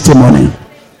testimony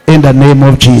in the name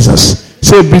of Jesus.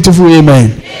 Say a beautiful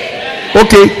amen.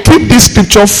 Okay, keep this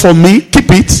scripture for me.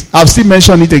 Keep it. I'll still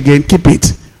mention it again. Keep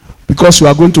it. Because you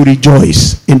are going to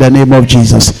rejoice in the name of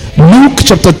Jesus. Luke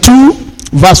chapter 2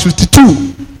 verse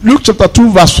 52. Luke chapter 2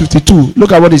 verse 52.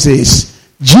 Look at what it says.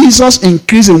 Jesus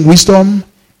increased in wisdom,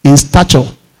 in stature,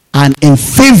 and in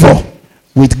favor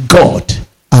with God.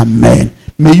 Amen.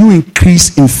 May you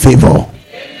increase in favor.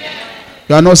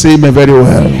 You are not saying me very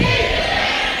well.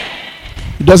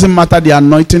 It doesn't matter the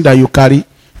anointing that you carry.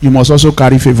 You must also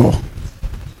carry favor.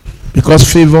 Because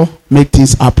favor makes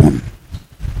things happen.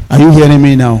 Are you hearing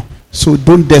me now? So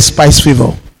don't despise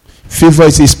favor. Favor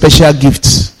is a special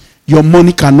gift. Your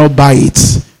money cannot buy it.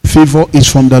 Favor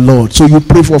is from the Lord. So you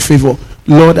pray for favor.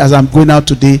 Lord, as I'm going out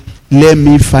today, let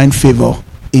me find favor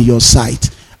in your sight.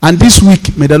 And this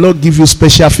week, may the Lord give you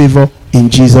special favor in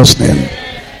Jesus' name.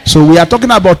 So we are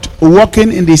talking about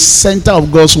walking in the center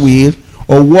of God's will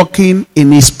or walking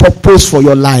in his purpose for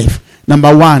your life.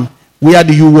 Number one, where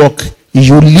do you walk?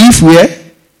 You live where?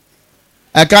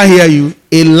 I can't hear you.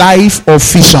 A life of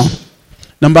vision.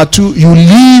 Number two, you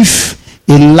live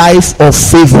a life of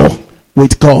favor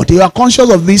with God. You are conscious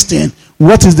of this thing.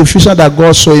 What is the vision that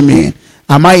God showing me?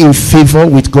 Am I in favor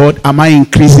with God? Am I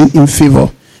increasing in favor?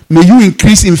 May you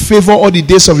increase in favor all the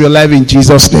days of your life in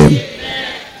Jesus' name.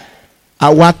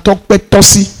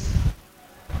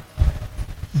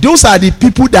 Those are the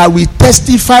people that will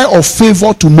testify of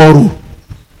favor tomorrow.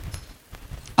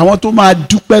 I want to ma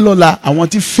dúpẹ́ lọ́la. I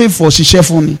want to favor ṣiṣẹ́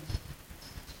fún mi.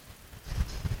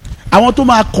 I want to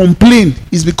ma complain.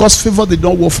 It's because favor did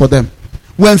not work for them.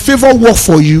 When favor work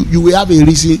for you, you will have a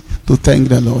reason to thank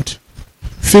the Lord.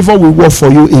 Favor will work for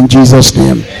you in Jesus'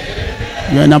 name.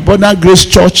 You're an abundant grace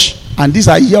church, and these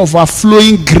are years of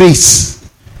overflowing grace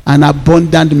and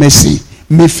abundant mercy.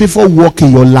 May favor work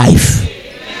in your life.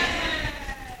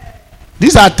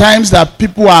 These are times that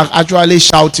people are actually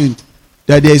shouting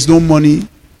that there is no money,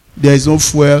 there is no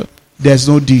fuel, there is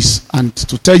no this. And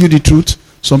to tell you the truth,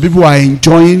 some people are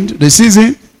enjoying the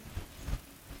season.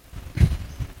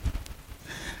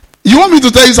 You want me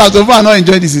to tell you some people are not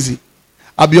enjoying the season?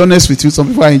 I'll be honest with you, some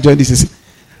people are enjoying this season.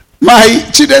 My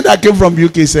children that came from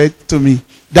UK said to me,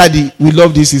 Daddy, we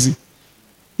love this season.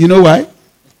 You know why?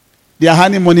 They are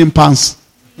handing money in pounds.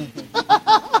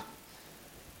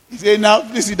 He said, now,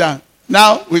 please sit down.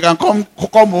 Now we can come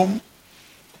home,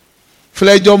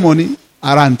 fledge your money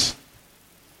around.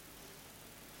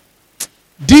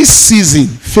 This season,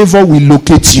 favor will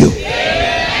locate you.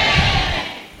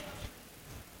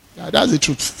 Yeah, that's the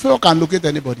truth. Favor can locate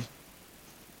anybody.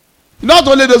 Not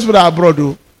only those people that are abroad,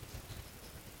 though.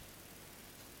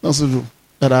 Not those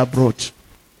that are abroad.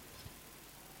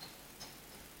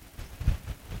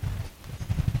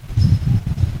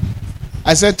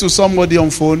 I said to somebody on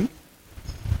phone,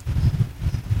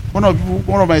 one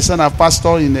of my sons, a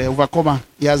pastor in Overcomer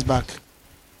years back.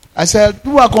 I said,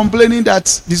 people are complaining that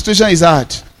the situation is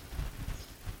hard.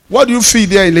 What do you feel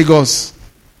there in Lagos?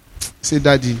 He said,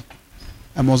 Daddy,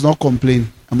 I must not complain.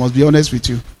 I must be honest with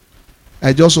you.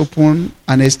 I just opened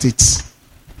an estate.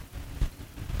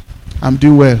 I'm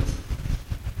doing well.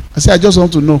 I said, I just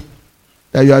want to know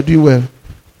that you are doing well.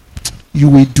 You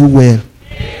will do well.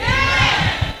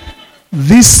 Amen.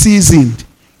 This season,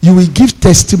 you will give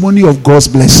testimony of God's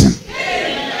blessing.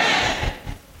 Amen.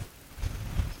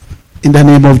 In the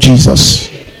name of Jesus.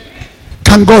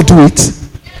 Can God do it?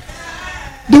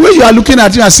 The way you are looking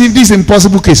at it as if this is an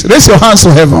impossible case, raise your hands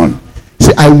to heaven.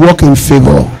 Say, I walk in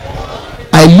favor.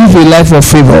 I live a life of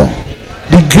favor.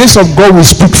 The grace of God will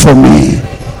speak for me.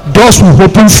 Doors will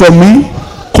open for me.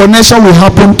 Connection will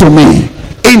happen to me.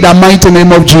 In the mighty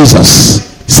name of Jesus.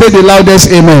 Say the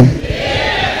loudest amen.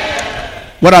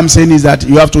 What I'm saying is that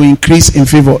you have to increase in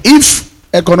favor. If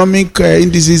economic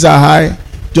indices are high,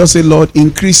 just say, Lord,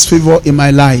 increase favor in my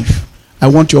life. I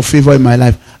want your favor in my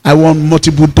life. I want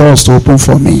multiple doors to open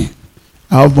for me.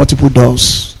 I have multiple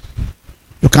doors.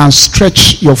 You can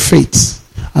stretch your faith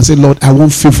and say, Lord, I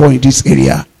want favor in this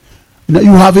area.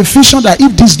 You have a vision that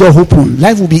if this door open,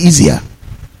 life will be easier.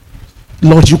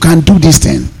 Lord, you can do this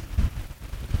thing.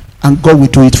 And God will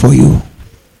do it for you.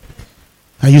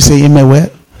 And you say, amen, well?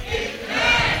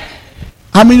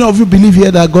 How many of you believe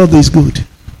here that God is good?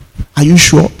 Are you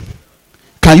sure?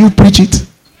 Can you preach it?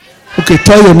 Okay,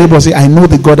 tell your neighbor, say, I know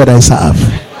the God that I serve.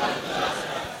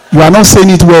 You are not saying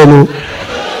it well.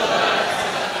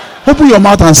 Open your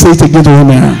mouth and say it again to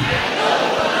him.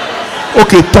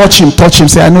 Okay, touch him.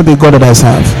 Say, I know the God that I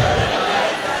serve.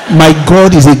 My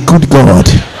God is a good God.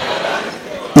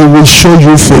 He will show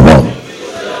you favor.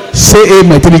 Say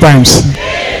amen 3 times.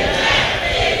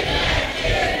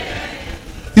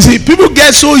 You see, people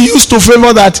get so used to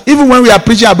favor that even when we are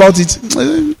preaching about it,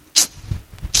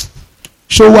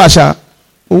 show washa.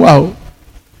 Wow.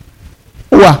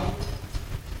 Wow.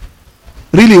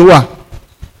 Really, wow.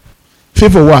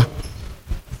 Favor wow.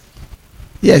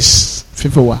 Yes,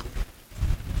 favor wow.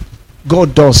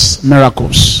 God does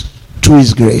miracles through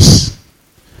his grace.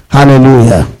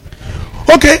 Hallelujah.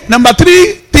 Okay, number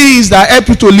 3 things that help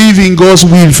you to live in God's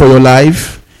will for your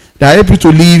life, that help you to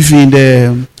live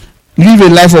a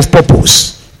life of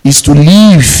purpose, is to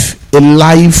live a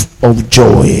life of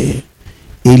joy.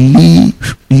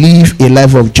 Live a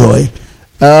life of joy.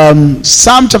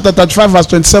 Psalm chapter 35 verse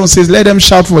 27 says, let them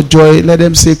shout for joy, let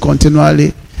them say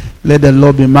continually, let the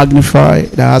Lord be magnified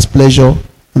that has pleasure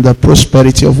in the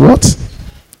prosperity of what?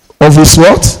 Of his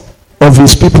what? Of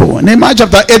his people. Nehemiah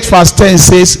chapter 8 verse 10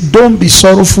 says, don't be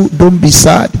sorrowful, don't be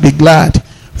sad, be glad,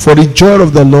 for the joy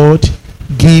of the Lord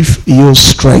give you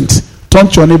strength. Turn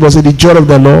to your neighbor and say, the joy of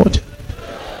the Lord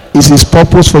is his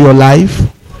purpose for your life.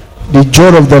 The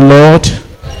joy of the Lord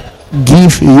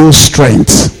give you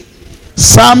strength.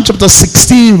 Psalm chapter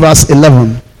 16 verse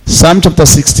 11. Psalm chapter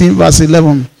 16 verse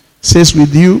 11 says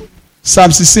with you.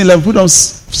 Psalm 16 11. Put on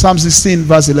Psalm 16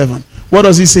 verse 11. What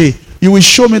does he say? You will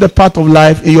show me the path of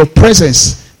life. In your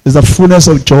presence is the fullness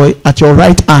of joy. At your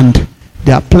right hand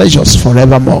there are pleasures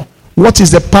forevermore. What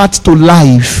is the path to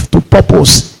life, to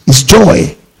purpose? Is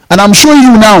joy. And I'm showing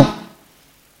you now.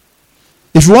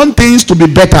 If you want things to be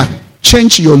better,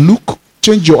 change your look,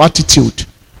 change your attitude.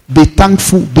 Be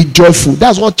thankful, be joyful.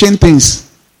 That's what change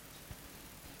things.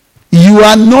 You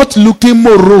are not looking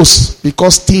morose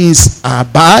because things are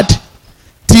bad.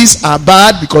 Things are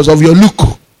bad because of your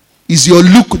look. It's your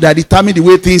look that determines the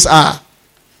way things are.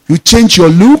 You change your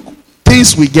look,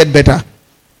 things will get better.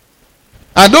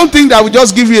 I don't think that I will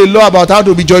just give you a law about how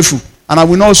to be joyful. And I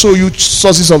will not show you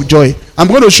sources of joy. I'm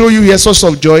going to show you here sources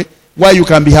of joy why you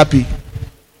can be happy.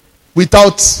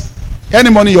 Without any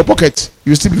money in your pocket,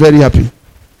 you'll still be very happy.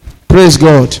 Praise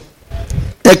God.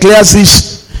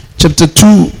 Ecclesiastes chapter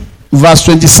 2 verse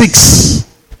 26.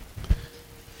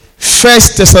 1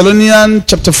 Thessalonians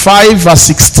chapter 5 verse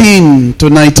 16 to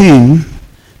 19.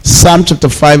 Psalm chapter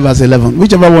 5 verse 11.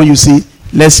 Whichever one you see,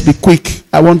 let's be quick.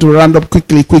 I want to round up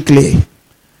quickly.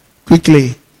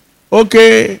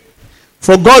 Okay.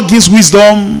 For God gives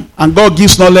wisdom, and God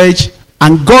gives knowledge,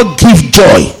 and God gives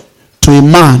joy to a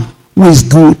man who is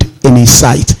good in his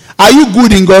sight. Are you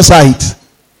good in God's sight?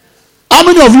 How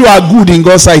many of you are good in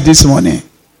God's sight this morning?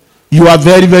 You are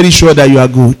very, very sure that you are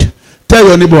good. Tell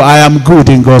your neighbor, I am good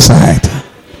in God's sight.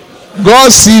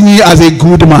 God see me as a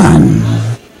good man.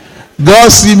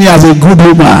 God see me as a good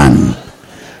woman.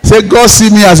 Say, God see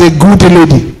me as a good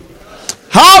lady.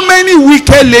 How many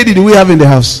wicked ladies do we have in the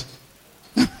house?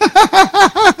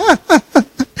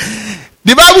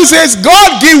 The Bible says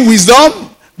God gives wisdom,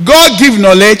 God gives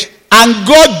knowledge, and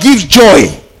God gives joy.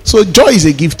 So joy is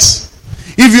a gift.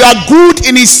 If you are good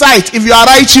in his sight, if you are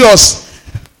righteous,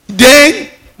 then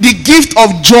the gift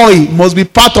of joy must be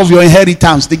part of your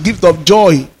inheritance. The gift of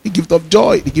joy, the gift of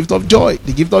joy, the gift of joy,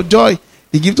 the gift of joy,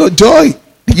 the gift of joy,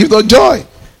 the gift of joy.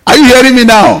 Are you hearing me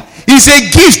now? It's a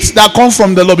gift that comes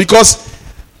from the Lord, because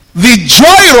the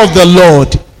joy of the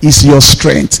Lord is your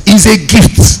strength. It's a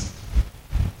gift.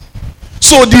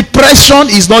 So depression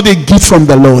is not a gift from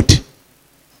the Lord.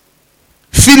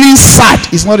 Feeling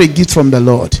sad is not a gift from the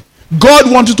Lord. God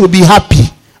wants you to be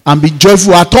happy and be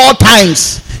joyful at all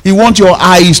times. He wants your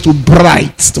eyes to be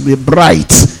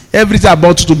bright. Everything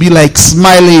about you to be like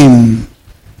smiling.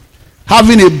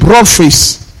 Having a broad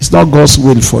face is not God's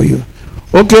will for you.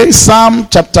 Okay, Psalm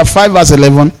chapter 5 verse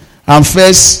 11 and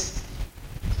 1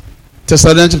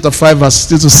 Thessalonians chapter 5 verse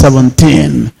 16 to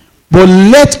 17. But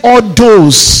let all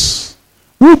those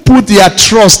who put their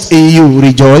trust in you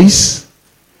rejoice.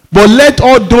 But let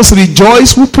all those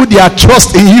rejoice who put their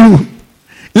trust in you.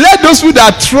 Let those who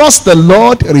that trust the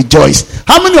Lord rejoice.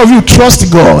 How many of you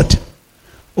trust God?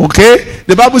 Okay,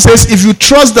 the Bible says if you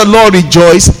trust the Lord,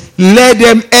 rejoice. Let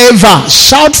them ever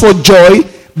shout for joy,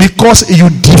 because you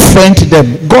defend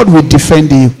them. God will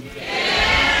defend you.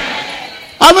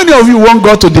 How many of you want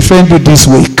God to defend you this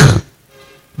week?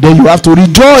 Then you have to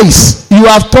rejoice. You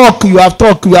have talked.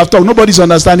 Nobody's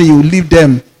understanding you. Leave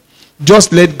them.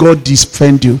 Just let God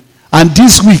defend you. And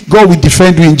this week, God will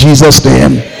defend you in Jesus'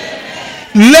 name.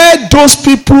 Let those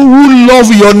people who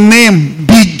love your name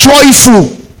be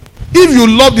joyful. If you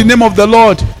love the name of the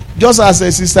Lord, just as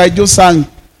a sister just sang,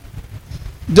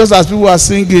 just as people are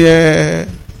singing,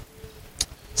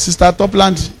 Sister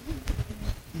Topland.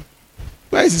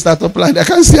 Where is Sister Topland? I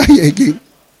can't see her here again.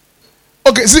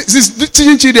 Okay,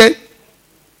 teaching children.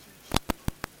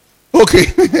 Okay.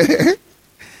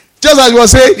 Just as we were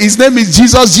saying, his name is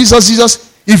Jesus, Jesus,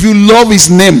 Jesus. If you love his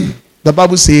name, the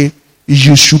Bible says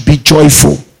you should be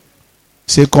joyful.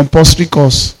 It's a compulsory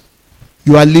course.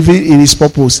 You are living in his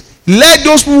purpose. Let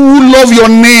those who love your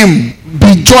name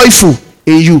be joyful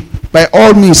in you. By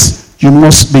all means, you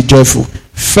must be joyful. 1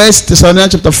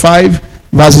 Thessalonians chapter 5,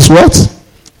 verses what?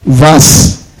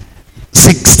 Verse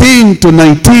 16 to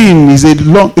 19 is a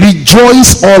long.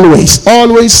 Rejoice always.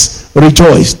 Always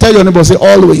rejoice. Tell your neighbor, say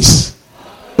always.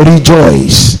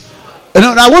 Rejoice. And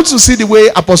I want to see the way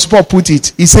Apostle Paul put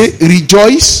it. He said,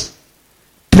 rejoice,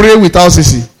 pray without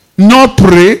ceasing. Not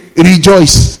pray,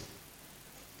 rejoice.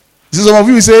 See, some of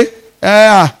you will say,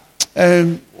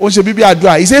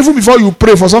 he said, even before you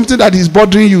pray for something that is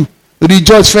bothering you,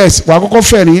 rejoice first.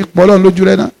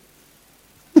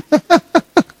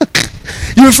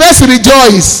 You first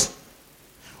rejoice.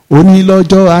 Oni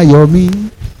lọ́jọ́ ayọ̀ mi,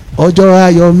 ọjọ́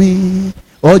ayọ̀ mi,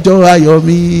 ọjọ́ ayọ̀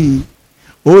mi.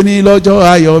 Oni lọ́jọ́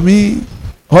ayọ̀ mi,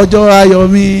 ọjọ́ ayọ̀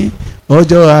mi,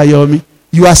 ọjọ́ ayọ̀ mi.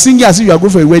 You are singing as if you are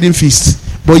going for a wedding feast,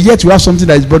 but yet you have something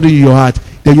that is bothering you in your heart.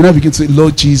 Then you now begin to say,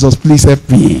 Lord Jesus, please help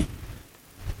me.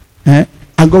 And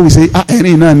God will say, I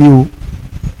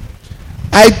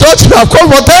thought you have come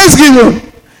for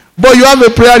Thanksgiving, but you have a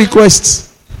prayer request.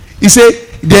 He said,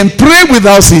 then pray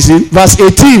without ceasing. Verse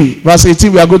 18,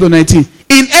 we are going to 19.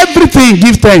 In everything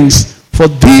give thanks, for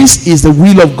this is the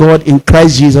will of God in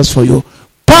Christ Jesus for you.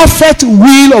 Perfect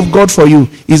will of God for you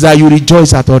is that you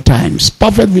rejoice at all times.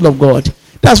 Perfect will of God.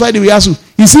 That's why they will ask you,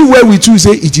 is it well with you? You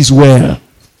say, it is well.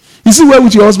 Is it well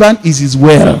with your husband? It is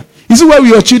well. Is it well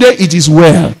with your children? It is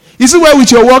well. Is it well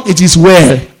with your work? It is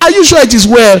well. Are you sure it is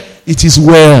well? It is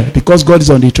well, because God is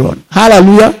on the throne.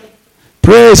 Hallelujah.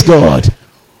 Praise God.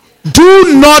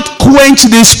 Do not quench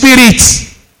the spirit.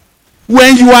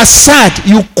 When you are sad,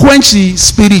 you quench the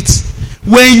spirit.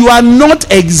 When you are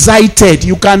not excited,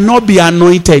 you cannot be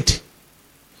anointed.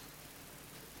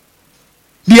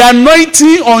 The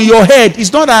anointing on your head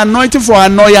is not an anointing for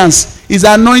annoyance. It's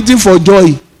an anointing for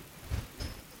joy.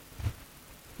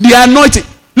 The anointing.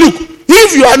 Look,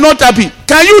 if you are not happy,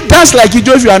 can you dance like you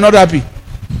do if you are not happy?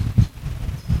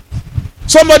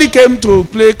 Somebody came to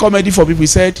play comedy for people. He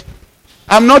said,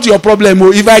 I'm not your problem.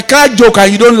 If I can't joke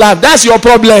and you don't laugh, that's your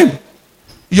problem.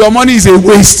 Your money is a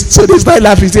waste. So they start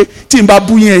laughing. Say, say,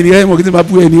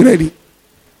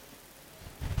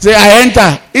 I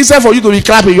enter. Instead for you to be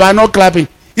clapping, you are not clapping.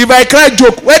 If I cry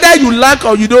joke, whether you laugh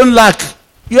or you don't laugh,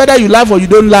 whether you laugh or you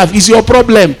don't laugh, it's your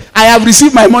problem. I have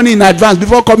received my money in advance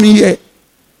before coming here.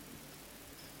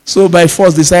 So by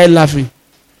force, they started laughing.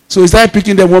 So he started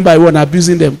picking them one by one,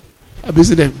 abusing them. That's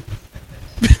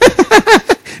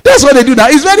what they do now.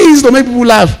 It's very easy to make people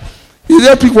laugh. You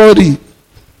just pick one thing.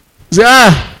 Say,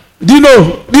 do you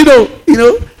know? You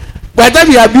know? By the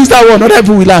time you abuse that one, other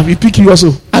people will laugh. You pick you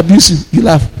also. Abuse you. You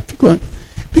laugh. Pick one.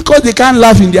 Because they can't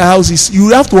laugh in their houses. You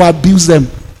have to abuse them.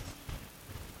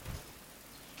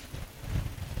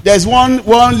 There's one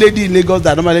lady in Lagos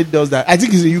that normally does that. I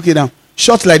think it's in the UK now.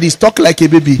 Short like this, talk like a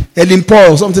baby. Ellen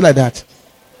Paul or something like that.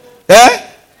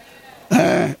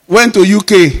 Went to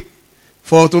UK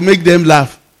to make them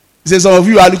laugh. He said, some of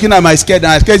you are looking at my skirt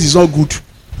and my skirt is not good.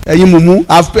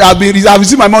 I've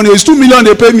received my money. It's 2 million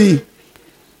they pay me.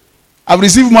 I've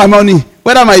received my money.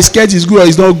 Whether my skirt is good or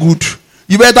it's not good,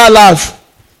 you better laugh.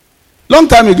 Long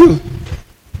time ago.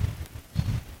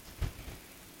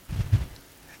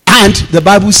 And the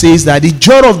Bible says that the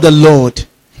joy of the Lord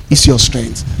is your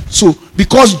strength. So,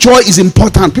 because joy is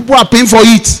important, people are paying for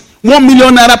it. 1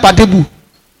 million naira per table.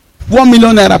 1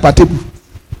 million naira per table.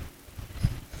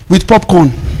 With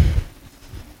popcorn.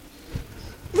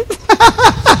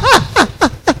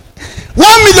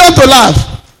 1 million to laugh.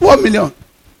 1 million.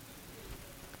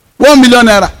 1 million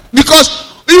naira. Because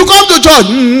you come to church.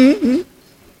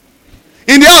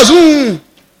 In the house.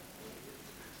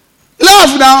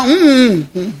 Laugh now.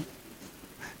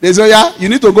 They say, yeah, you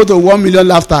need to go to 1 million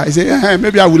laughter. He say,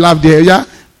 maybe I will laugh there. Yeah,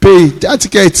 pay that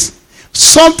ticket.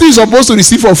 Something is supposed to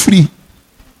receive for free.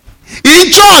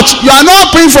 In church, you are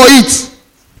not paying for it.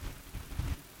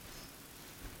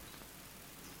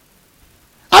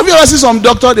 Have you ever seen some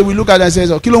doctor? They will look at it and say,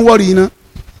 "Oh, don't worry, you know."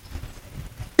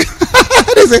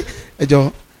 They say, you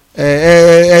don't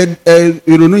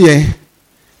know yet.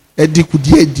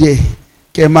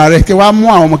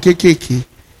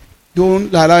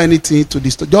 Don't allow anything to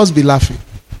disturb. Just be laughing.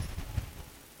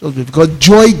 Because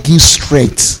joy gives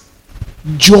strength.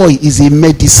 Joy is a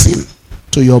medicine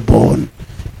to your bone.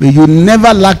 May you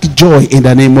never lack joy in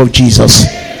the name of Jesus.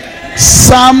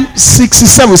 Psalm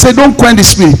 67. Say, don't quench the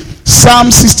spirit.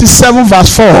 Psalm 67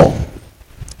 verse 4.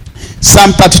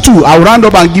 Psalm 32. I'll round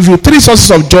up and give you 3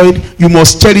 sources of joy you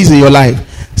must cherish in your life.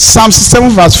 Psalm 67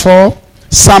 verse 4.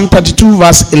 Psalm 32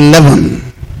 verse 11.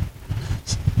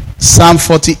 Psalm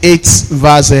 48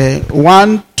 verse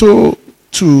 1 to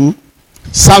 2.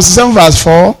 Psalm 67 verse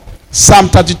 4. Psalm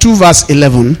 32 verse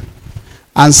 11.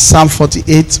 And Psalm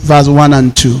 48 verse 1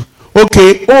 and 2.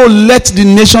 Okay. Oh, let the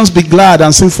nations be glad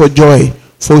and sing for joy.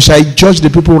 For we shall judge the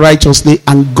people righteously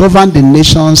and govern the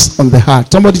nations on the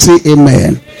heart. Somebody say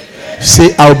amen.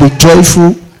 Say, I will be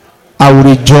joyful. I will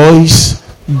rejoice.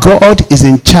 God is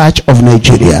in charge of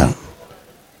Nigeria.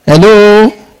 Hello?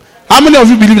 How many of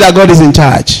you believe that God is in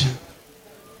charge?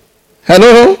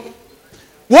 Hello?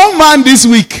 One man this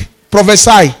week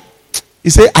prophesied. He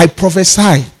said, I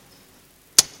prophesy.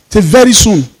 Say very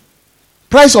soon,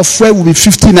 price of fuel will be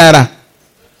 50 naira.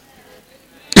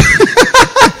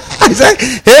 He said,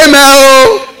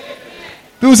 amen.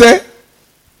 People say,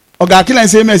 okay, I can't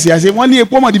say mercy. I say, 1 year,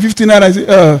 the 50 naira. I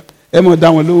say, amen,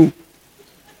 down alone.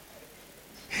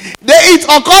 Then it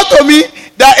occurred to me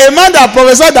that a man that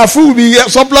prophesied that food will be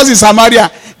surplus in Samaria.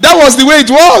 That was the way it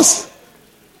was.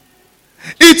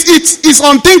 It's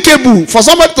unthinkable for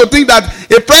somebody to think that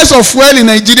a price of fuel in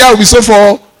Nigeria will be sold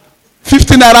for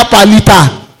 50 naira per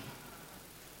liter.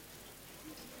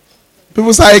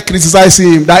 People started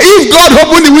criticizing him that if God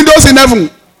opened the windows in heaven,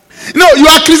 you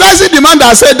are criticizing the man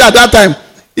that said that time.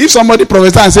 If somebody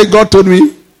prophesied and said, God told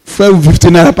me fuel 50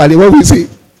 naira per liter, what will you say?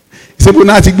 He said,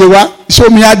 show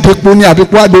me how to money, how to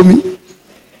do me.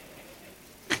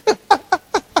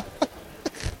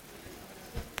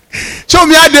 Show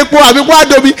me how they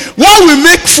do me. What will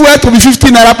make fuel to be 50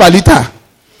 naira per liter?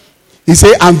 He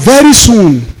said, and very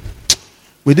soon,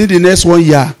 within the next 1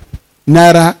 year,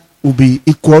 naira will be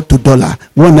equal to dollar.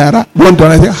 1 naira, $1.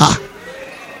 I say,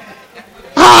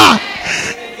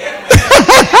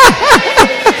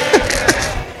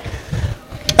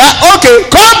 okay,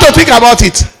 come to think about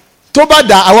it. Toba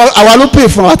da, I will pay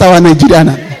for what our Nigerian.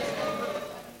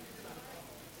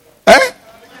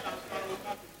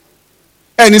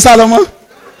 Ni Salomon.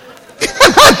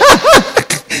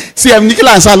 See, I'm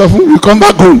Nicola and Salomon. We come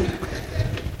back home.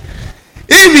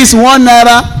 If it's 1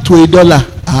 naira to $1,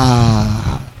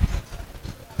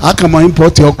 how can I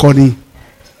import your corny?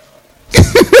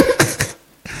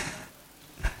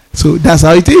 So that's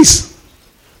how it is.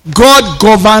 God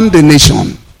governed the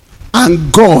nation,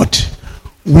 and God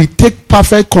will take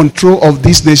perfect control of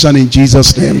this nation in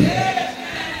Jesus' name.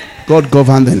 God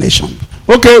governed the nation.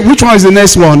 Okay, which one is the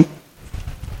next one?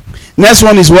 Next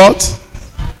one is what?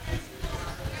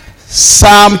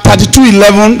 Psalm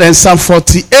 32:11, then Psalm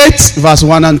 48, verse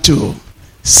 1 and 2.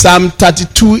 Psalm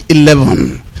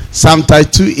 32:11. Psalm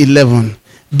 32:11.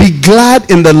 Be glad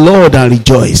in the Lord and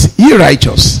rejoice, ye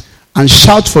righteous, and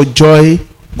shout for joy,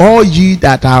 all ye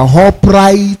that are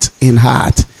upright in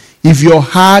heart. If your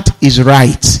heart is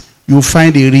right, you'll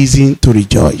find a reason to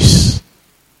rejoice.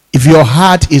 If your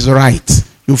heart is right,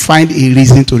 you find a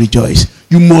reason to rejoice.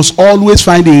 You must always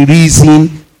find a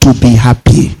reason to be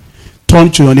happy. Turn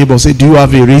to your neighbor and say, do you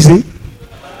have a reason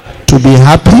to be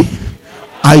happy?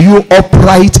 Are you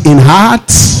upright in heart?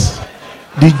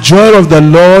 The joy of the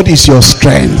Lord is your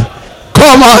strength.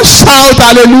 Come on, shout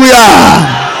hallelujah.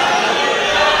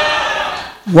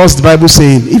 What's the Bible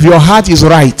saying? If your heart is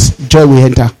right, joy will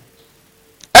enter.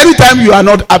 Anytime you are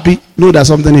not happy, know that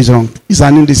something is wrong. It's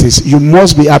an indication. You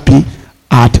must be happy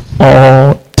at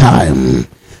all time.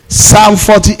 Psalm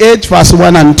 48, verse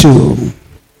 1 and 2.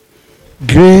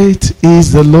 Great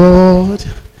is the Lord,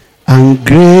 and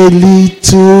greatly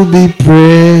to be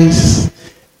praised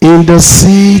in the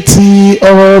city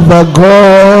of our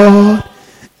God,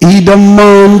 in the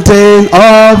mountain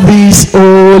of his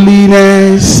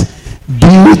holiness,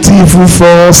 beautiful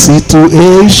for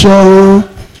situation,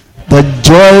 the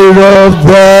joy of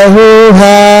the whole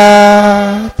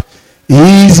heart.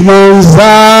 Is Mount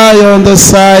Zion the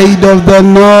side of the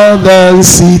northern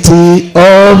city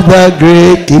of the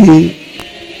great King?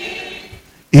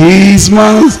 Is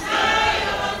Mount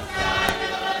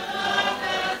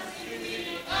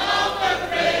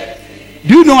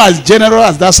Do you know as general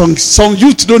as that song? Some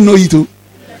youth don't know it too.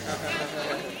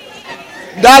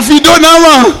 That you don't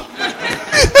know.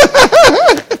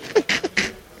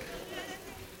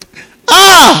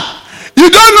 You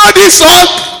don't know this song?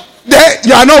 Then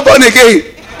you are not born again.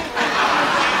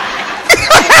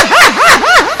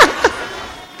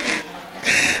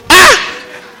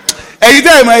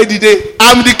 Anytime I did it,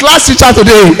 I'm the class teacher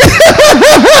today.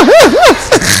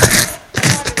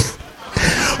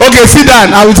 Okay, sit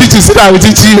down. I will teach you. Sit down. I will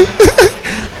teach you.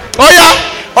 Oh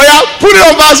yeah. Put it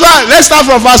on verse 1. Let's start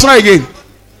from verse 1 again.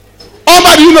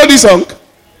 Omar, do you know this song?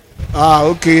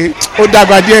 Okay.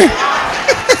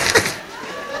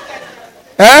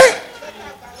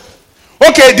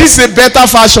 Okay, this is a better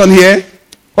version here.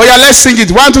 Oh yeah, let's sing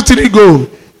it. 1, 2, 3, go.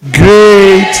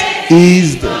 Great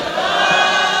is the Lord,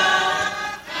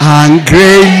 and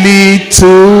greatly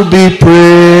to be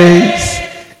praised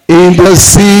in the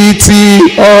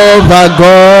city of our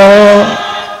God,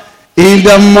 in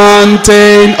the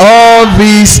mountain of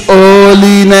his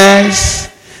holiness,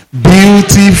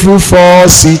 beautiful for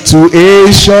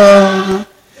situation,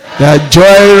 the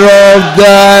joy of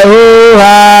the whole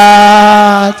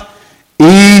heart.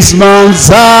 Is Mount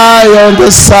Zion the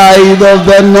side of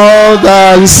the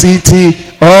northern city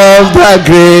of the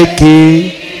great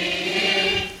King?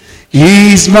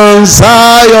 Is Mount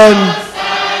Zion?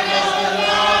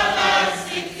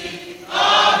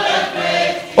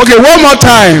 Okay, one more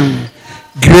time.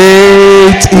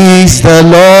 Great is the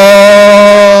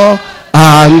Lord,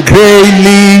 and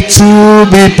greatly to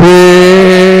be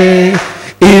praised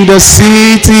in the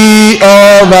city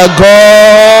of our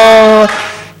God,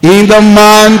 in the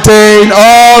mountain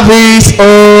of his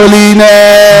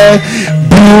holiness,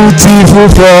 beautiful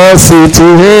for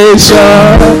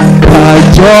situation, the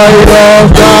joy of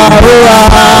God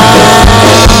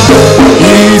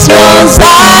is Mount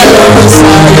Zion,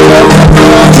 Zion,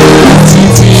 the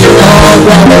city of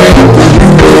the great.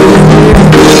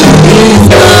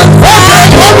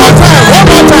 One more time.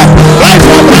 Rise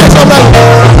up.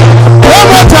 One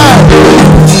more time.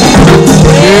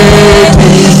 Great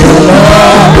is the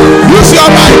Lord. Use your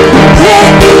mind.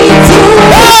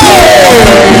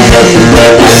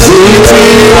 The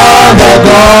city of the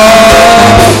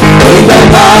God, in the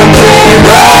mountain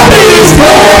of his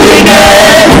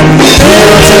holiness,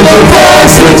 beautiful for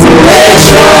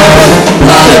situation,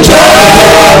 the joy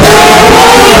of the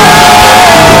whole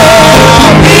heart.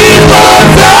 He was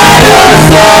Zion,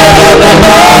 side of the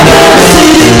northern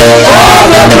city of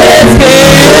the great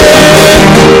King.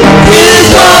 He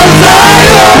was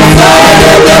Zion, side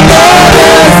of the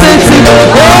northern city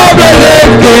of the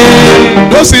great King.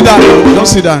 Don't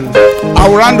sit down. I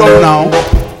will round up now.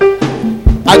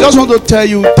 I just want to tell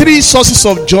you 3 sources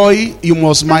of joy you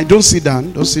must mind. Don't sit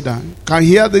down. Can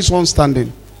hear this one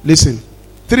standing. Listen.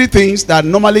 3 things that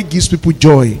normally gives people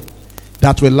joy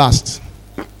that will last.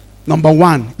 Number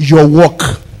 1, your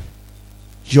work.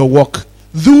 Your work.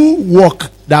 Do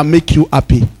work that make you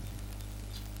happy.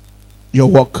 Your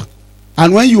work.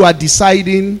 And when you are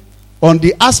deciding on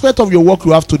the aspect of your work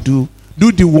you have to do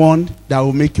the one that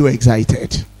will make you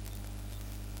excited.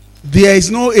 There is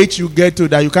no age you get to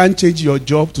that you can't change your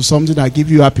job to something that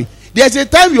gives you happy. There's a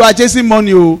time you are chasing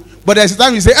money, but there's a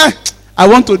time you say, I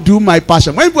want to do my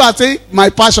passion. When people are saying my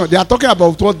passion, they are talking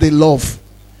about what they love.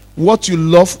 What you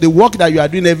love, the work that you are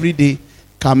doing every day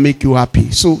can make you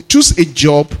happy. So choose a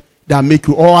job that make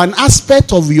you, or an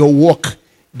aspect of your work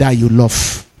that you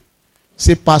love.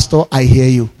 Say, Pastor, I hear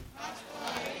you.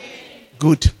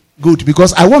 Good.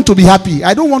 Because I want to be happy.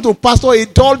 I don't want to pastor a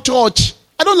dull church.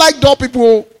 I don't like dull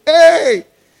people. Hey,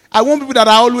 I want people that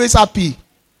are always happy.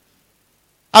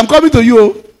 I'm coming to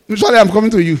you. Usually I'm coming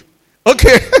to you.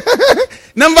 Okay.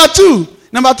 Number two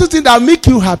thing that make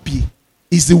you happy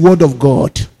is the word of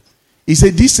God. He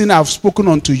said, this thing I've spoken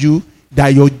unto you,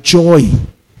 that your joy,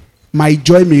 my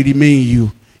joy may remain in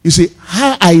you. You say,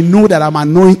 how I know that I'm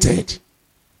anointed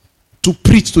to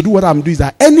preach, to do what I'm doing, is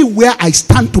that anywhere I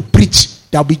stand to preach,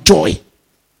 there'll be joy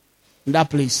in that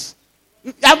place.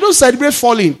 I don't celebrate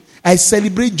falling. I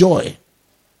celebrate joy.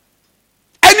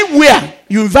 Anywhere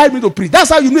you invite me to preach, that's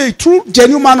how you know a true,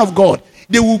 genuine man of God.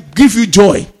 They will give you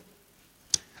joy.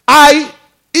 I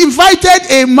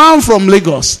invited a man from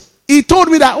Lagos. He told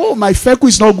me that, my feku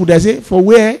is not good. I said, for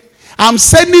where? I'm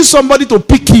sending somebody to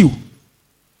pick you.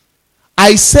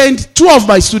 I sent 2 of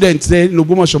my students there,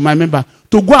 my member,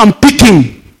 to go and pick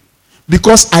him.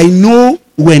 Because I know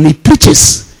when he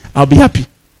preaches, I'll be happy.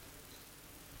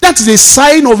 That is a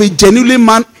sign of a genuine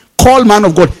man, called man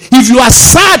of God. If you are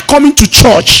sad coming to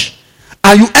church,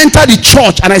 and you enter the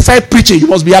church, and I start preaching, you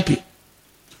must be happy.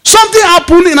 Something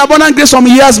happened in Abundant Grace some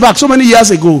years back, so many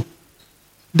years ago,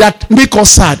 that make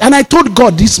us sad. And I told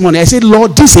God this morning, I said,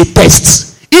 Lord, this is a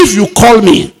test. If you call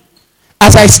me,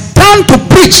 as I stand to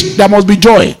preach, there must be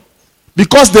joy.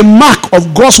 Because the mark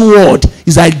of God's word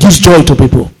is that it gives joy to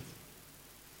people.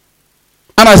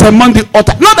 And as I'm on the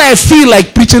altar, not that I feel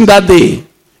like preaching that day.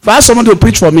 If I ask someone to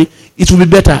preach for me, it will be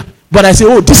better. But I say,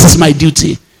 this is my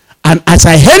duty. And as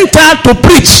I enter to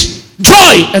preach,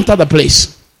 joy enter the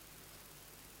place.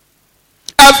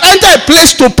 I've entered a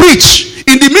place to preach.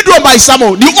 In the middle of my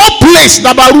sermon, the whole place,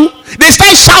 Nabaru, they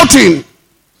start shouting.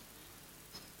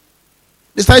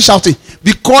 They start shouting.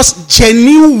 Because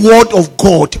genuine word of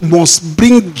God must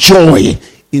bring joy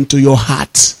into your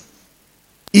heart.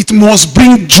 It must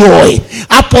bring joy.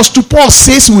 Apostle Paul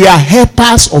says we are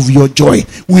helpers of your joy.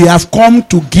 We have come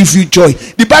to give you joy.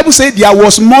 The Bible said there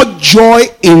was more joy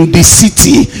in the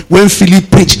city when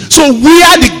Philip preached. So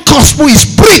where the gospel is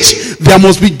preached, there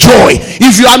must be joy.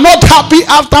 If you are not happy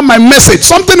after my message,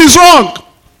 something is wrong.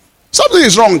 Something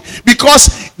is wrong.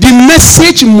 Because the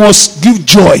message must give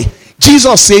joy.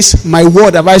 Jesus says, my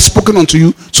word have I spoken unto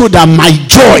you, so that my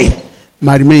joy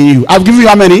might remain in you. I've given you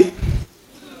how many?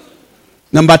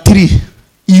 Number 3,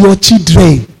 your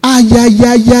children.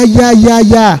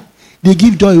 They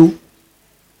give joy.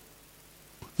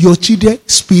 Your children,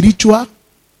 spiritual,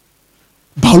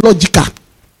 biological.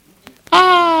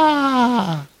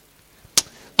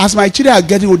 As my children are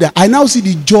getting older, I now see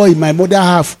the joy my mother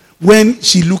have when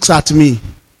she looks at me.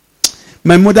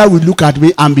 My mother will look at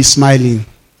me and be smiling.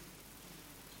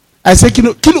 I say,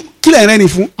 kilo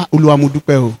anything.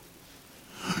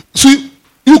 So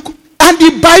and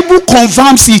the Bible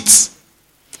confirms it.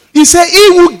 He said,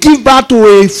 he who give birth to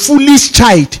a foolish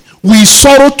child will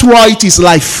sorrow throughout his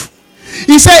life.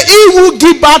 He said, he who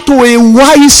give birth to a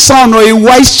wise son or a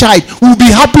wise child will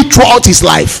be happy throughout his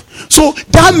life. So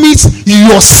that means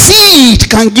your seed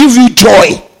can give you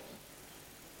joy.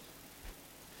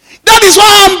 That is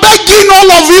why I'm begging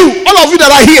all of you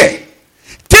that are here.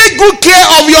 Take good care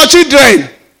of your children.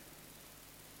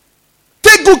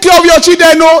 Take good care of your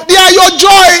children. No, they are your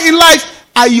joy in life.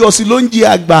 Ayosilonji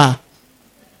agba.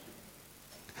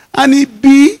 And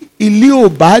bí ilé ò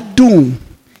bá dùn,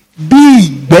 bí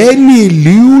ìgbẹ́ ni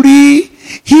ìlú rí.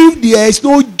 If there is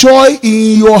no joy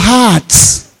in your heart,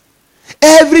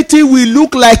 everything will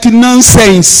look like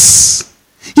nonsense.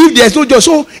 If there is no joy,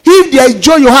 so if there is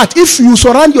joy in your heart, if you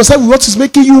surround yourself with what is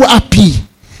making you happy,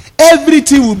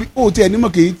 everything will be.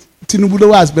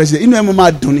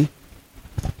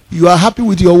 You are happy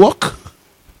with your work.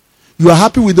 You are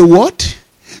happy with the word.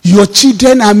 Your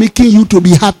children are making you to be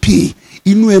happy.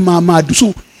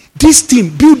 So this thing,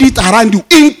 build it around you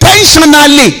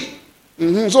intentionally.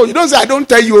 So you don't say, I don't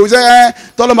tell you. You say,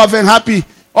 tell them I'm happy.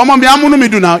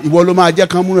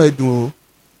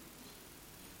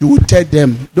 You will tell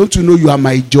them, don't you know you are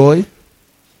my joy?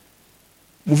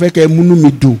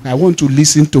 I want to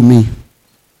listen to me.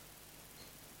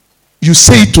 You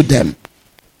say it to them.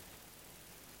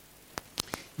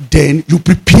 Then you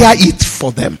prepare it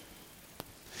for them.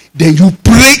 Then you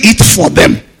pray it for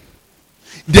them.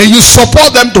 Then you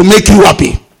support them to make you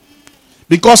happy.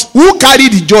 Because who carry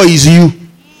the joy is you.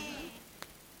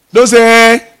 Don't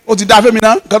say, "Oh, ti da fe mi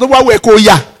na." Kan to wa we ko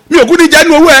ya. Mi ò kú ní jẹ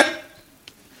nu owó ẹ.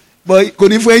 But kò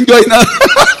ní fún enjoy now.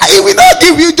 It will not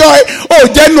give you joy. Oh,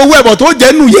 jẹ nu owó ẹ, but oh,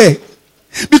 jẹ nu ye.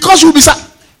 Because you'll be sad.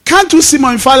 Can't you see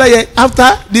my father here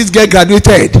after this girl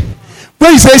graduated?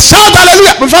 When he says, shout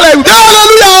hallelujah, my father will go,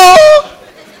 hallelujah.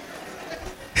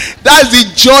 That's the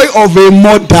joy of a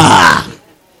mother.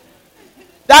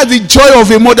 That's the joy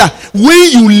of a mother.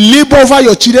 When you labor over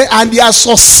your children and they are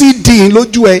succeeding,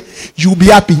 you'll be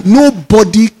happy.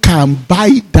 Nobody can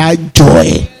buy that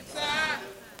joy.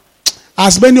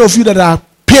 As many of you that are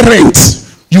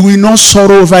parents, you will not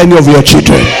sorrow over any of your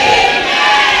children.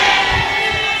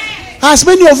 As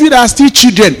many of you that are still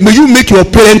children, may you make your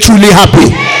parents truly happy.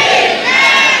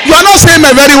 You are not saying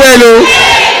that very well, oh.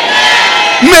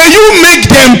 May you make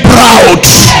them proud.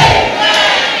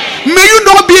 May you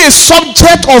not be a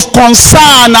subject of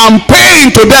concern and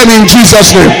pain to them in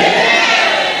Jesus' name.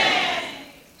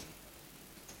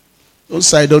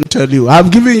 Those I don't tell you.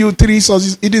 I've given you 3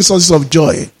 hidden sources of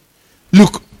joy.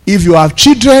 Look, if you have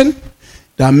children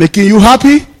that are making you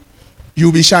happy,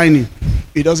 you'll be shining.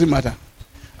 It doesn't matter.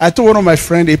 I told one of my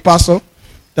friends, a pastor,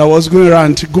 that was going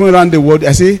around the world.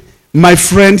 I say, my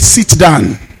friend, sit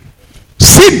down.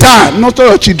 Sit down, not all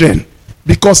your children.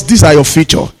 Because these are your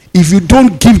future. If you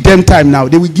don't give them time now,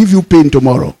 they will give you pain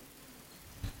tomorrow.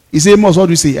 He said, Amos, what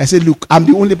do you say? I said, look, I'm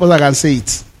the only person that can say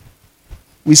it.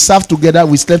 We serve together,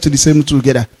 we slept in the same room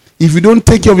together. If you don't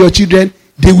take care of your children,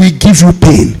 they will give you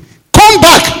pain. Come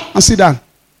back and sit down.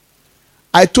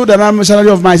 I told another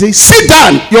missionary of mine, I say, sit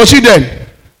down, your children.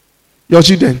 Your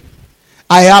children.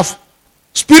 I have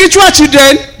spiritual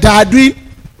children that are doing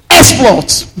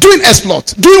exploits,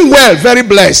 doing well, very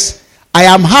blessed. I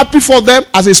am happy for them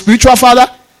as a spiritual father.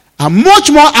 I'm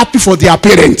much more happy for their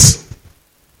parents.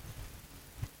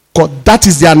 Because that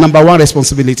is their number one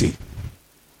responsibility.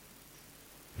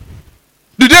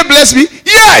 Do they bless me?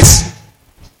 Yes.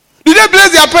 Do they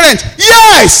bless their parents?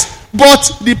 Yes.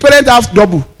 But the parents have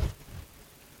double.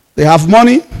 They have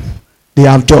money, they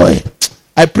have joy.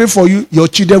 I pray for you, your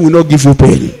children will not give you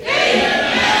pain.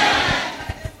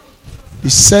 The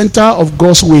center of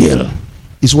God's will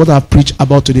is what I preach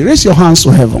about today. Raise your hands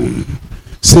to heaven.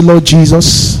 Say, Lord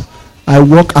Jesus, I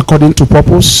walk according to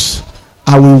purpose.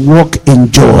 I will walk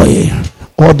in joy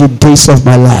all the days of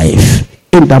my life.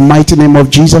 In the mighty name of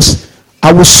Jesus,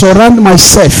 I will surround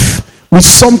myself with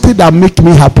something that makes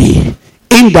me happy.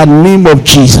 In the name of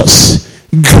Jesus.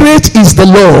 Great is the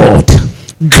Lord,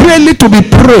 greatly to be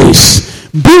praised.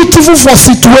 Beautiful for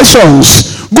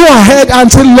situations. Go ahead and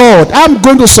say, Lord, I'm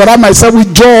going to surround myself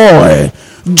with joy.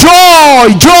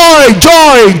 Joy, joy,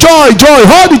 joy, joy, joy,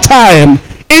 all the time.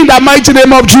 In the mighty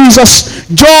name of Jesus,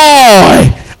 joy.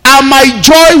 And my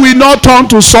joy will not turn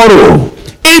to sorrow.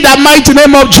 In the mighty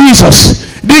name of Jesus,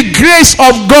 the grace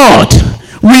of God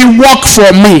will work for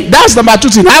me. That's number 2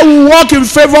 thing. I will walk in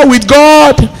favor with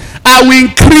God. I will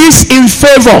increase in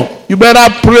favor. You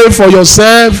better pray for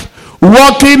yourself.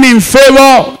 Walking in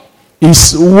favor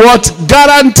is what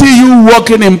guarantees you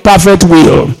walking in perfect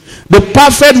will. The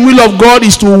perfect will of God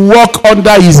is to walk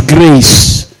under his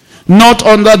grace, not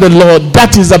under the law.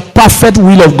 That is the perfect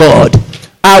will of God.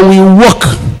 I will walk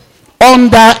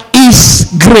under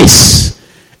his grace.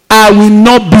 I will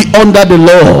not be under the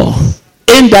law.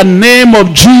 In the name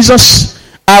of Jesus,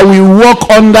 I will walk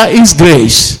under his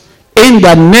grace. In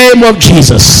the name of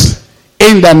Jesus.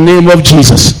 In the name of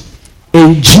Jesus.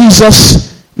 In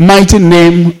Jesus' mighty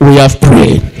name we have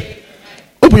prayed.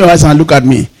 Open your eyes and look at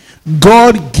me.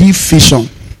 God give vision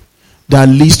that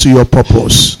leads to your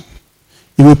purpose.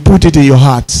 He will put it in your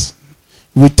heart.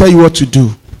 He will tell you what to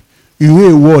do. He will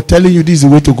hear a word telling you this is the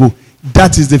way to go.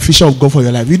 That is the vision of God for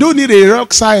your life. You don't need a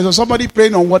rock science or somebody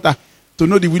praying on water to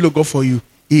know the will of God for you.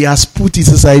 He has put it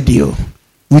inside you.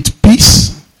 With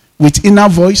peace, with inner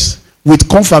voice, with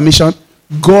confirmation,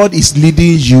 God is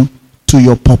leading you to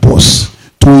your purpose,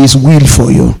 to his will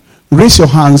for you. Raise your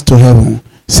hands to heaven.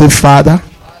 Say, Father,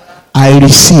 I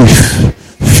receive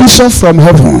vision from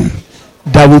heaven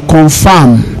that will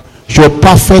confirm your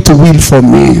perfect will for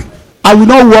me. I will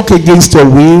not walk against your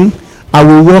will. I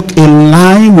will walk in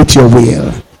line with your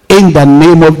will. In the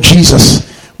name of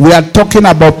Jesus. We are talking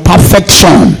about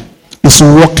perfection. It's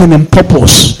walking in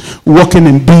purpose, walking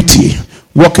in beauty,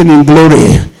 walking in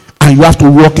glory. And you have to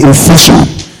walk in vision.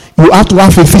 You have to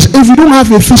have a vision. If you don't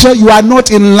have a vision, you are not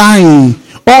in line.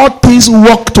 All things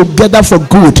work together for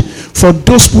good for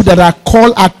those people that are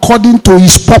called according to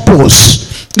his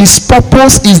purpose. His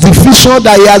purpose is the vision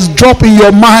that he has dropped in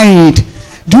your mind.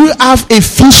 Do you have a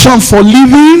vision for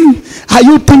living? Are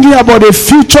you thinking about a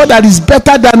future that is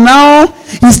better than now?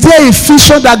 Is there a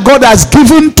vision that God has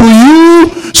given to you?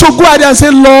 So go ahead and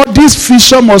say, Lord, this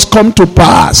vision must come to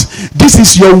pass. This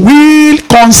is your will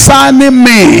concerning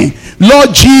me.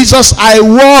 Lord Jesus, I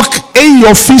walk in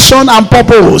your vision and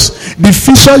purpose. The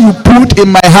vision you put in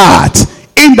my heart.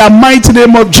 In the mighty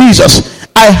name of Jesus,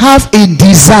 I have a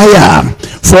desire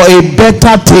for a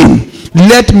better thing.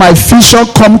 Let my vision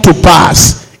come to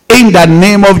pass. In the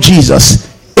name of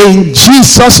Jesus. In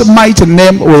Jesus' mighty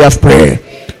name we have prayed.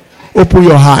 Open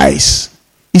your eyes.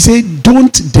 He said,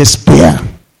 don't despair.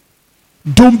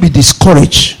 Don't be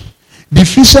discouraged. The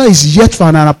future is yet for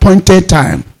an appointed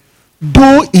time.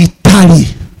 Though it tarry,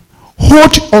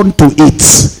 hold on to it.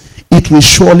 It will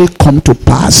surely come to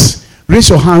pass. Raise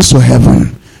your hands to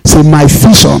heaven. Say, my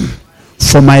vision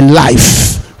for my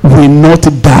life will not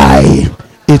die.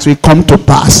 It will come to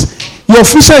pass. Your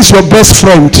vision is your best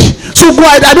friend. So go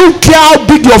ahead. I don't care how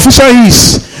big your vision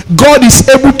is. God is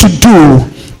able to do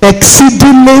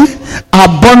exceedingly,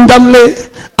 abundantly,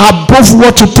 above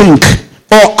what you think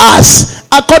or ask,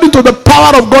 according to the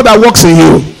power of God that works in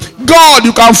you. God,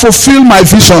 you can fulfill my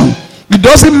vision. It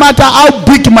doesn't matter how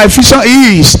big my vision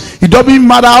is. It doesn't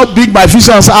matter how big my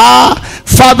visions are.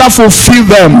 Father, fulfill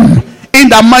them. In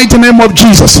the mighty name of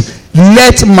Jesus,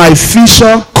 let my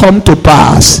vision come to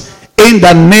pass. In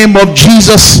the name of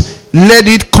Jesus, let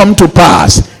it come to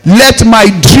pass. Let my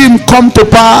dream come to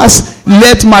pass.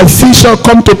 Let my vision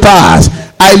come to pass.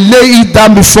 I lay it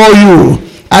down before you.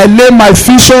 I lay my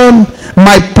vision,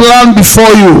 my plan before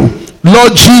you.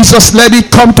 Lord Jesus, let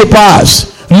it come to pass.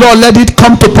 Lord, let it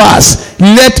come to pass.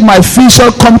 Let my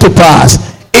vision come to pass.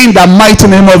 In the mighty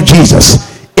name of Jesus.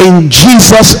 In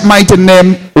Jesus' mighty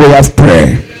name we have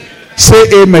prayed.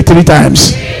 Say amen 3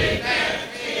 times.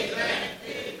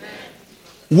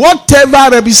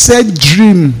 Whatever represent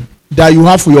dream that you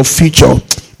have for your future,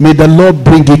 may the Lord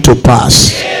bring it to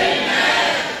pass.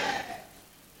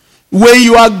 When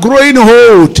you are growing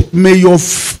old, may your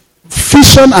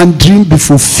vision and dream be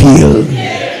fulfilled.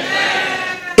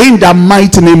 In the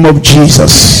mighty name of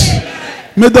Jesus.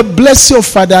 May the blessing of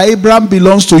Father Abraham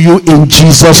belongs to you in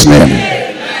Jesus' name.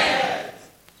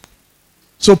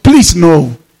 So please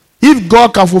know, if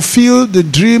God can fulfill the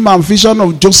dream and vision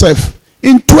of Joseph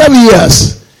in 12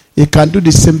 years, he can do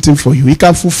the same thing for you. He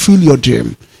can fulfill your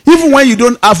dream. Even when you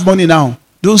don't have money now,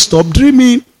 don't stop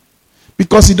dreaming.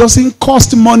 Because it doesn't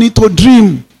cost money to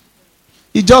dream.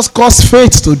 It just costs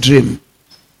faith to dream.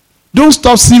 Don't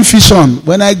stop seeing vision.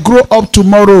 When I grow up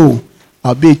tomorrow,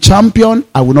 I'll be a champion.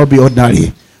 I will not be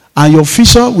ordinary. And your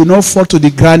vision will not fall to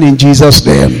the ground in Jesus'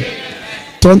 name.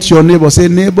 Turn to your neighbor. Say,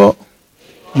 neighbor,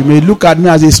 you may look at me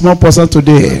as a small person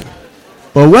today.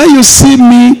 But when you see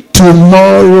me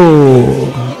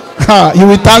tomorrow, you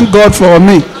will thank God for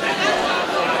me.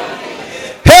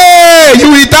 Hey, you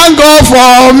will thank God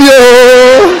for me.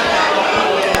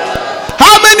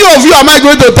 How many of you am I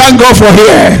going to thank God for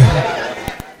here?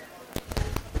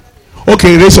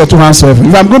 Okay, raise your 2 hands up.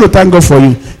 If I'm going to thank God for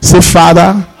you, say,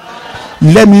 Father,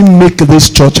 let me make this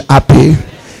church happy.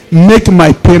 Make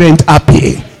my parent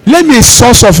happy. Let me a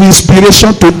source of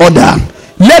inspiration to other.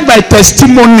 Let my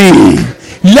testimony,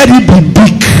 let it be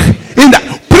big.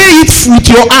 Pray it with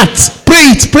your heart.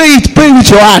 Pray with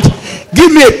your heart.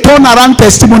 Give me a turnaround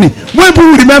testimony. When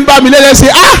people remember me, let them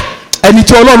say,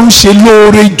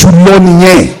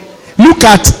 look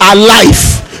at our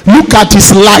life. Look at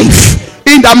his life.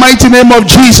 In the mighty name of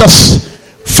Jesus.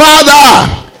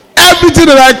 Father, everything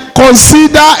that I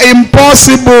consider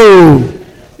impossible,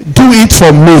 do it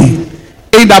for me.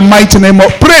 In the mighty name of,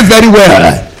 pray very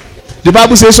well. The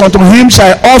Bible says, unto him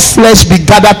shall all flesh be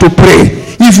gathered to pray.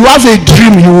 If you have a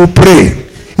dream, you will pray.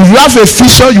 If you have a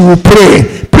vision, you will pray.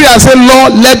 Pray and say,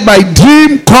 Lord, let my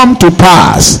dream come to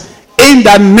pass. In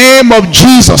the name of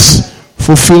Jesus,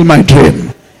 fulfill my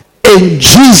dream. In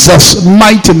Jesus'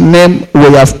 mighty name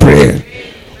we have prayed.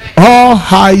 All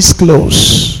eyes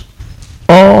closed.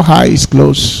 All eyes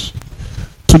closed.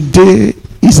 Today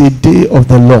is a day of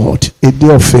the Lord, a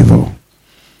day of favor.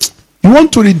 You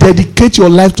want to rededicate your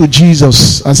life to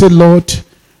Jesus and say, Lord,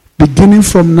 beginning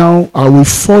from now, I will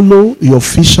follow your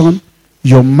vision,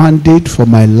 your mandate for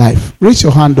my life. Raise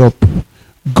your hand up.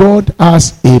 God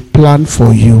has a plan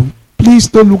for you. Please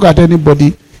don't look at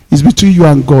anybody. It's between you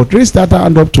and God. Raise that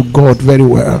hand up to God very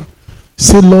well.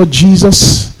 Say, Lord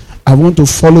Jesus, I want to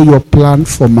follow your plan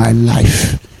for my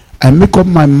life. I make up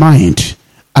my mind.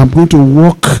 I'm going to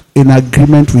walk in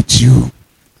agreement with you.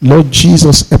 Lord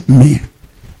Jesus, help me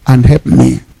and help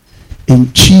me.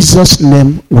 In Jesus'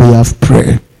 name we have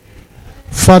prayed.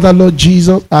 Father, Lord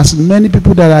Jesus, as many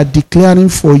people that are declaring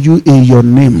for you in your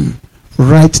name,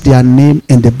 write their name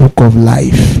in the book of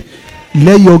life.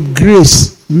 Let your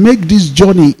grace make this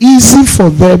journey easy for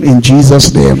them in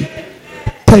Jesus' name.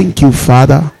 Thank you,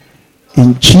 Father.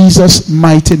 In Jesus'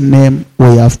 mighty name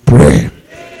we have prayed.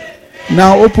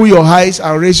 Now open your eyes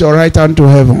and raise your right hand to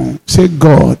heaven. Say,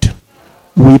 God,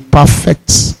 we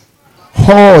perfect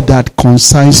all that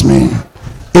concerns me.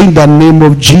 In the name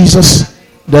of Jesus,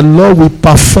 the Lord will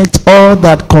perfect all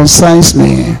that concerns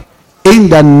me. In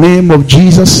the name of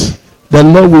Jesus, the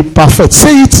Lord will perfect.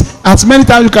 Say it as many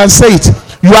times you can say it.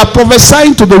 You are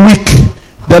prophesying to the weak.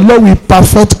 The Lord will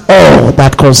perfect all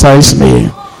that concerns me.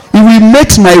 He will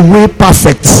make my way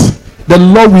perfect. The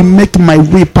Lord will make my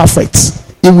way perfect.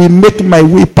 He will make my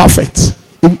way perfect.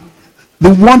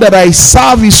 The one that I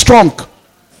serve is strong.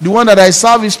 The one that I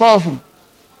serve is powerful.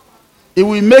 It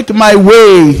will make my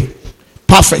way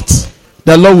perfect.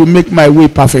 The Lord will make my way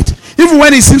perfect. Even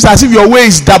when it seems as if your way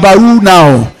is dabaru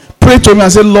now, pray to me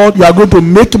and say, Lord, you are going to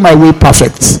make my way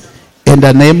perfect. In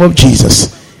the name of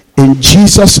Jesus. In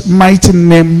Jesus' mighty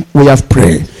name we have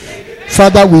prayed.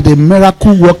 Father, with the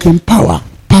miracle working power,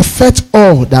 perfect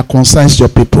all that concerns your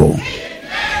people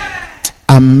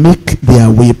and make their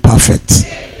way perfect.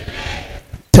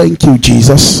 Thank you,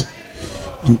 Jesus.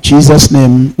 In Jesus'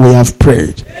 name we have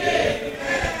prayed.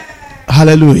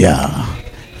 Hallelujah.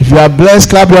 If you are blessed,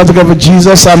 clap your hands together for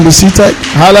Jesus and be seated.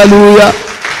 Hallelujah.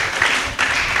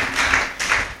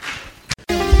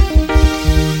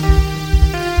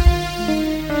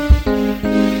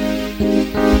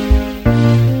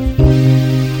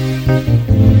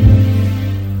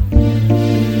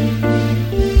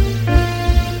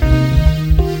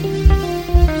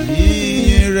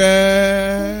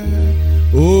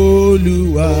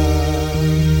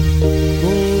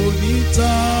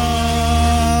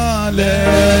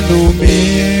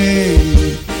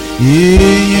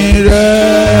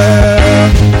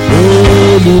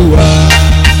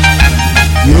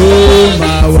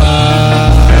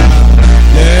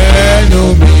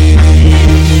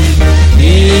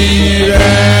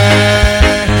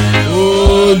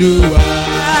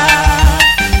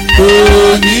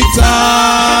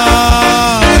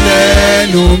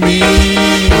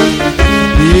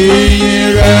 Ìyìn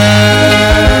rẹ̀